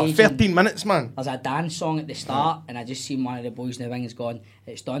on For stage. 13 minutes, man. There's a dance song at the start, and I just seen one of the boys in the wings going,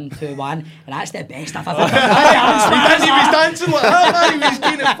 "It's done 2-1," and that's the best I've ever done. He was dancing like that, man. He was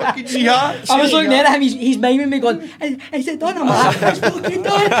getting a fucking jihad. I was looking at him, he's miming me going, "Is it done?" I'm like, "It's fucking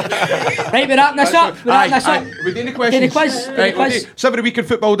done." Right, we're wrapping this up. We're wrapping this up. We're doing the questions. Do the quiz, do the Right, quiz. okay. So every week in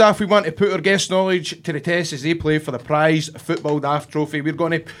Football Daft, we want to put our guest knowledge to the test as they play for the prize Football Daft trophy. We're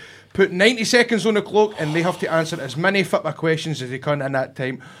going to put 90 seconds on the clock, and they have to answer as many football questions as they can in that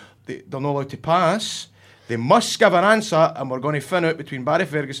time. They're not allowed to pass. They must give an answer, and we're going to find out between Barry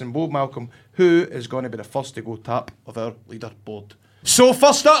Ferguson and Bob Malcolm who is going to be the first to go top of our leaderboard. So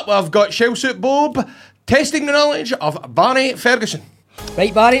first up, we've got Shellsuit Bob testing the knowledge of Barry Ferguson.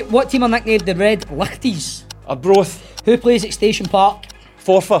 Right, Barry, what team are nicknamed the Red Lichties? Arbroath, Who plays at Station Park?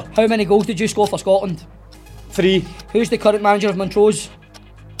 Forfar, How many goals did you score for Scotland? 3, Who's the current manager of Montrose?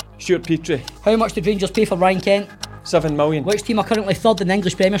 Stuart Petrie, How much did Rangers pay for Ryan Kent? 7 million, Which team are currently third in the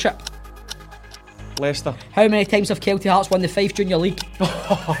English Premiership? Leicester, How many times have Kelty Hearts won the Fife Junior League?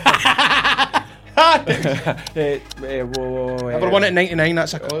 Ever won it in 99,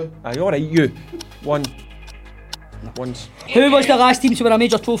 that's a clue. Aye, alright, you. Once. Who was the last team to win a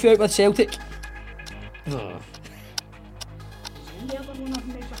major trophy out with Celtic?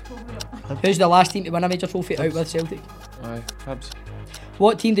 Who's the last team to win a major trophy out with Celtic? Aye, Hibs,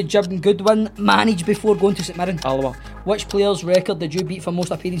 What team did Jim Goodwin manage before going to St Mirren? Alloa, Which player's record did you beat for most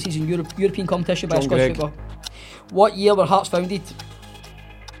appearances in European competition by John Scottish Gregg. football? What year were Hearts founded?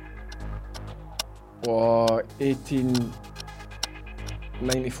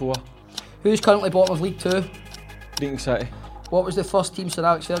 1894, Who's currently bottom of League 2? Breaking City, What was the first team Sir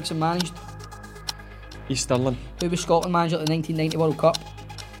Alex Ferguson managed? East Stirling, Who was Scotland manager at the 1990 World Cup?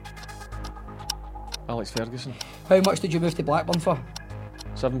 Alex Ferguson, How much did you move to Blackburn for?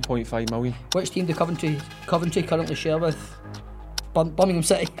 7.5 million. Which team do Coventry currently share with Birmingham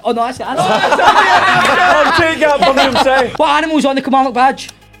City? Oh no, that's it. I'll take that, Birmingham City. What animal's on the Kilmarnock badge?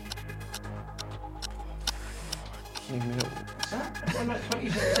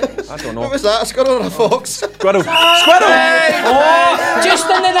 I don't know. What was that? A squirrel or a fox? Squirrel. Squirrel! Just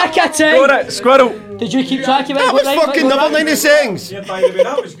in the nick of time. Got it, squirrel. Did you keep track of it? That was fucking double 90 seconds.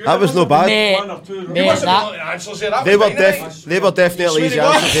 That was no bad. Mate, that, They were definitely easy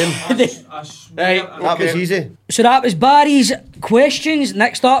answers. Them. That was easy. so that was Barry's questions.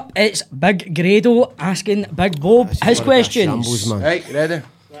 Next up, it's Big Grado asking Big Bob his questions. Shambles, man. Right, you ready?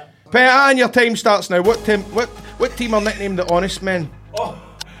 Pet, and your time starts now. What team are nicknamed the Honest Men?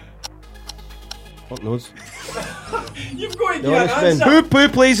 Fuck knows. You've got to The get honest an men. answer. Who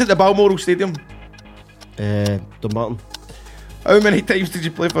plays at the Balmoral Stadium? Dumbarton. How many times did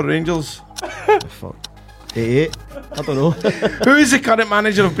you play for Rangers? Fuck. 88. I don't know. Who is the current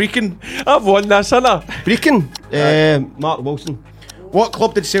manager of Brecon? I've won this, haven't I? Brecon. Mark Wilson. What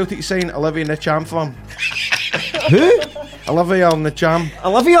club did Celtic sign Olivier Nichamp from? Who? Olivia on the jam.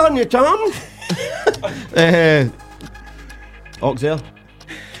 Olivia on your charm. Auxerre.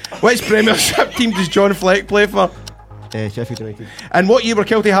 Which Premiership team does John Fleck play for? Sheffield United. And what year were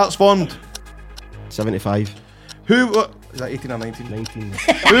Kelty Hearts formed? 75. Is that 18 or 19? 19.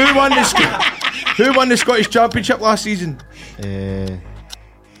 Who won the Scottish Championship last season?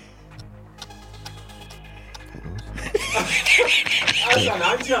 That's an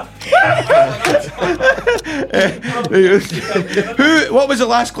answer. What was the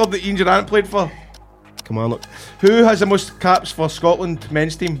last club that Ian Durant played for? Come on, look. Who has the most caps for Scotland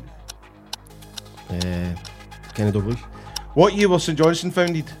men's team? Kenny Dalglish. What year was St Johnstone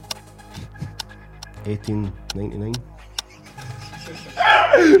founded? 1899.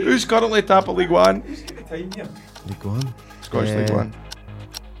 Who's currently top of League One? League One. Scottish League One.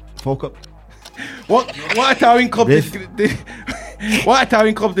 Falkirk. What Italian club Rafe. did what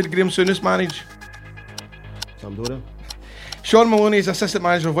Italian club did Graham Souness manage? Sampdoria. Sean Maloney is assistant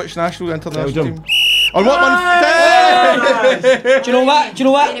manager of which national international Belgium. team? On what month? Do you know what?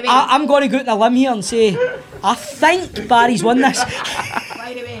 I'm going to go out on a limb here and say, I think Barry's won this.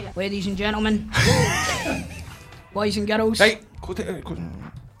 By the way, ladies and gentlemen, boys and girls. Right.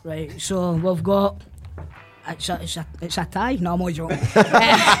 Right, so we've got. It's a tie. No, I'm only joking.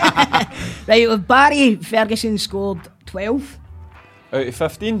 Right, with Barry Ferguson scored 12. Out of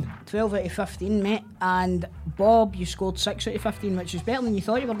 15. 12 out of 15, mate. And Bob, you scored 6 out of 15, which is better than you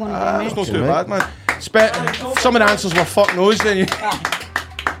thought you were going to do, That's mate. not too bad, man. Some of the answers were fuck knows, then you.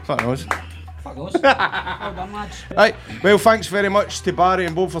 Fuck knows. Fuck those. Well done, lads. Right, well, thanks very much to Barry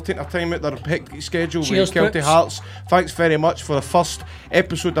and Bob for taking their time out their hectic schedule Cheers, with Kelty Brooks. Hearts. Thanks very much for the first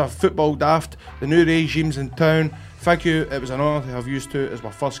episode of Football Daft, the new regimes in town. Thank you, it was an honour to have you two as my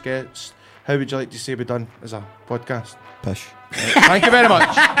first guests. How would you like to say we're done as a podcast? Pish. Thank you very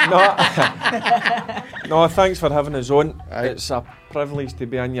much. No, thanks for having us on. Aye. It's a privilege to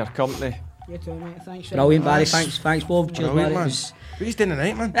be in your company. You too, mate. Thanks. Brilliant, Barry. Thanks, Bob. Cheers, Brilliant, Barry. man. What are you doing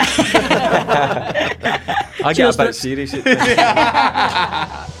tonight, man? I get Cheers, a bit Brooks. serious at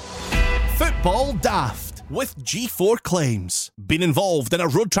times. Football Daft with G4 Claims. Been involved in a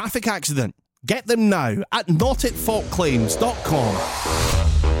road traffic accident? Get them now at notitfaultclaims.com.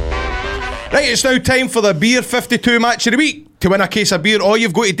 Right, it's now time for the Beer 52 match of the week. To win a case of beer, all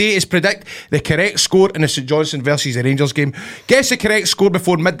you've got to do is predict the correct score in the St Johnstone versus the Rangers game. Guess the correct score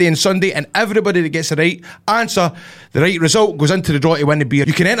before midday on Sunday, and everybody that gets the right answer, the right result, goes into the draw to win the beer.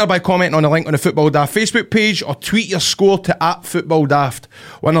 You can enter by commenting on the link on the Football Daft Facebook page or tweet your score to @FootballDaft.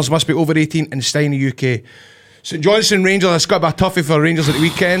 Winners must be over 18 and stay in the UK. St Johnstone Rangers, it's got to be a toughie for Rangers at the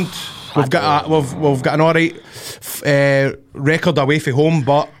weekend. We've got an alright record away from home,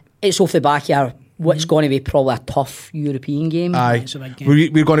 but It's off the back here. What's going to be probably a tough European game. aye, It's a big game.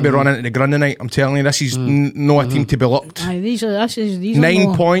 we're going to be running into the ground tonight. I'm telling you, this is no a team to be looked. Aye, these are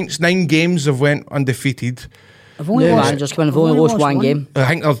 9 points, 9 games have went undefeated. I've only New lost- managers coming, they've only lost one game. I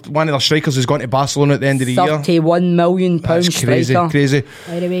think one of their strikers has gone to Barcelona at the end of the year. £31 million That's crazy, striker. crazy.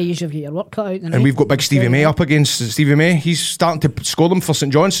 By the way, you should get your work cut out. And we've got big Stevie May up against Stevie May. He's starting to score them for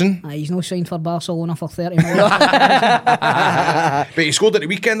St Johnstone. Aye, he's no signed for Barcelona for 30 million. But he scored at the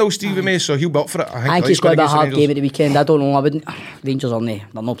weekend though, Stevie May, so he'll be up for it. I think it's going to be a hard game at the weekend. I don't know. I wouldn't. Rangers aren't they?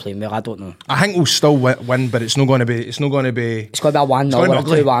 They're not playing well. I don't know. I think we'll still win, but it's not going to be. It's going to be a 1-0 gonna be or a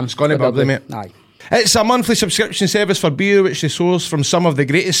ugly. 2-1. It's gonna be ugly, mate. Aye. It's a monthly subscription service for beer which they source from some of the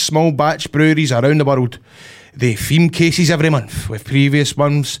greatest small batch breweries around the world. They theme cases every month. With previous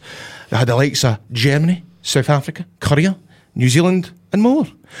months, they had the likes of Germany, South Africa, Korea, New Zealand, and more.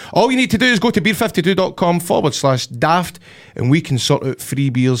 All you need to do is go to beer52.com/daft and we can sort out free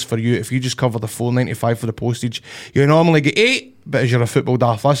beers for you if you just cover the $4.95 for the postage. You normally get 8, but as you're a Football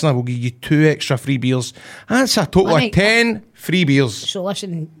Daft listener, we'll give you 2 extra free beers. That's a total of 10 free beers. So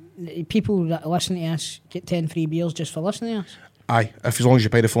listen, people that listen to us get 10 free beers just for listening to us. Aye, if as long as you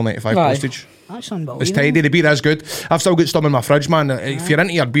pay the $4.95 Aye. postage. That's unbelievable. It's tidy, the beer is good. I've still got some in my fridge, man. If you're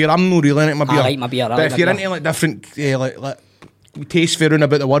into your beer, I'm not really into my beer. I like my beer, I But like if my you're beer. into like different like taste for around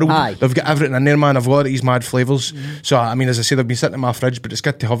about the world, Aye. they've got everything in there, man. I've got these mad flavours. So I mean, as I said, they've been sitting in my fridge, but it's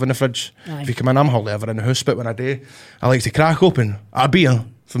good to have in the fridge. Aye. If you come in, I'm hardly ever in the house, but when I do, I like to crack open a beer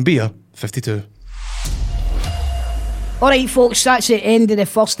from Beer 52. Alright folks, that's the end of the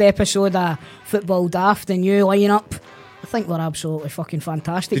first episode of Football Daft, and you line up. I think we're absolutely fucking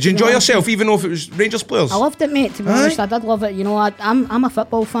fantastic. Did you to be enjoy honest. yourself, even though if it was Rangers players? I loved it, mate, to be Aye. honest. I did love it. You know, I'm a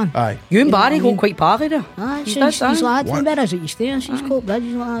football fan. Aye. You and You know Barry what I mean? got quite party there. Aye, You so did, he's aye. like, What? where is it? You stay? He's Court Bridge.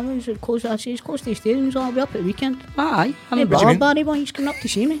 He's like, is it close? I say, it's close to the stadium. He's like, I'll be up at the weekend. Aye. Hey, I'm do you mean? Barry boy, he's coming up to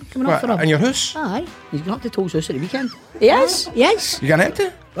see me. Coming up What, for a... in your house? Aye. He's going up to Toll's house at the weekend. He is? Yes. You getting empty?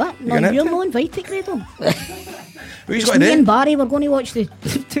 What? You No, gonna you're have to? not invited, Grado. Who's It's got me to and do? Barry, we're going to watch the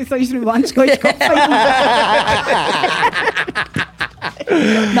 2001 Scottish Cup final.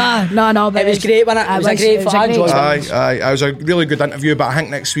 No, but It was great, wasn't it? It was a great fan, George. Aye. It was a really good interview, but I think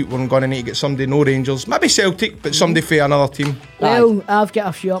next week we're going to need to get somebody, no Rangers, maybe Celtic, but somebody for another team. Well, I've got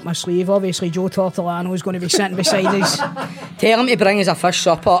a few up my sleeve. Obviously, Joe Tortolano is going to be sitting beside us. Tell him to bring us a fish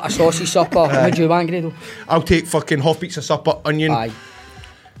supper, a sausage supper. What do you want, Grado? I'll take fucking half pizza supper, onion, Aye.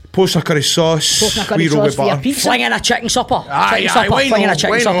 post a curry sauce, Post a curry wee roll sauce with for your butter. pizza. Fling in a chicken supper. Aye, Chicken supper. why Fling in a not? chicken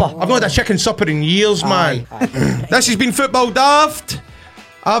Why not? supper. I've not had a chicken supper in years, man. This has been Football Daft.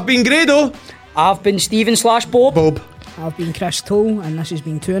 I've been Grado. I've been Stephen/Bob. Bob. I've been Chris Toll, and this has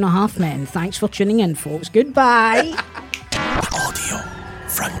been 2.5 Men. Thanks for tuning in, folks. Goodbye.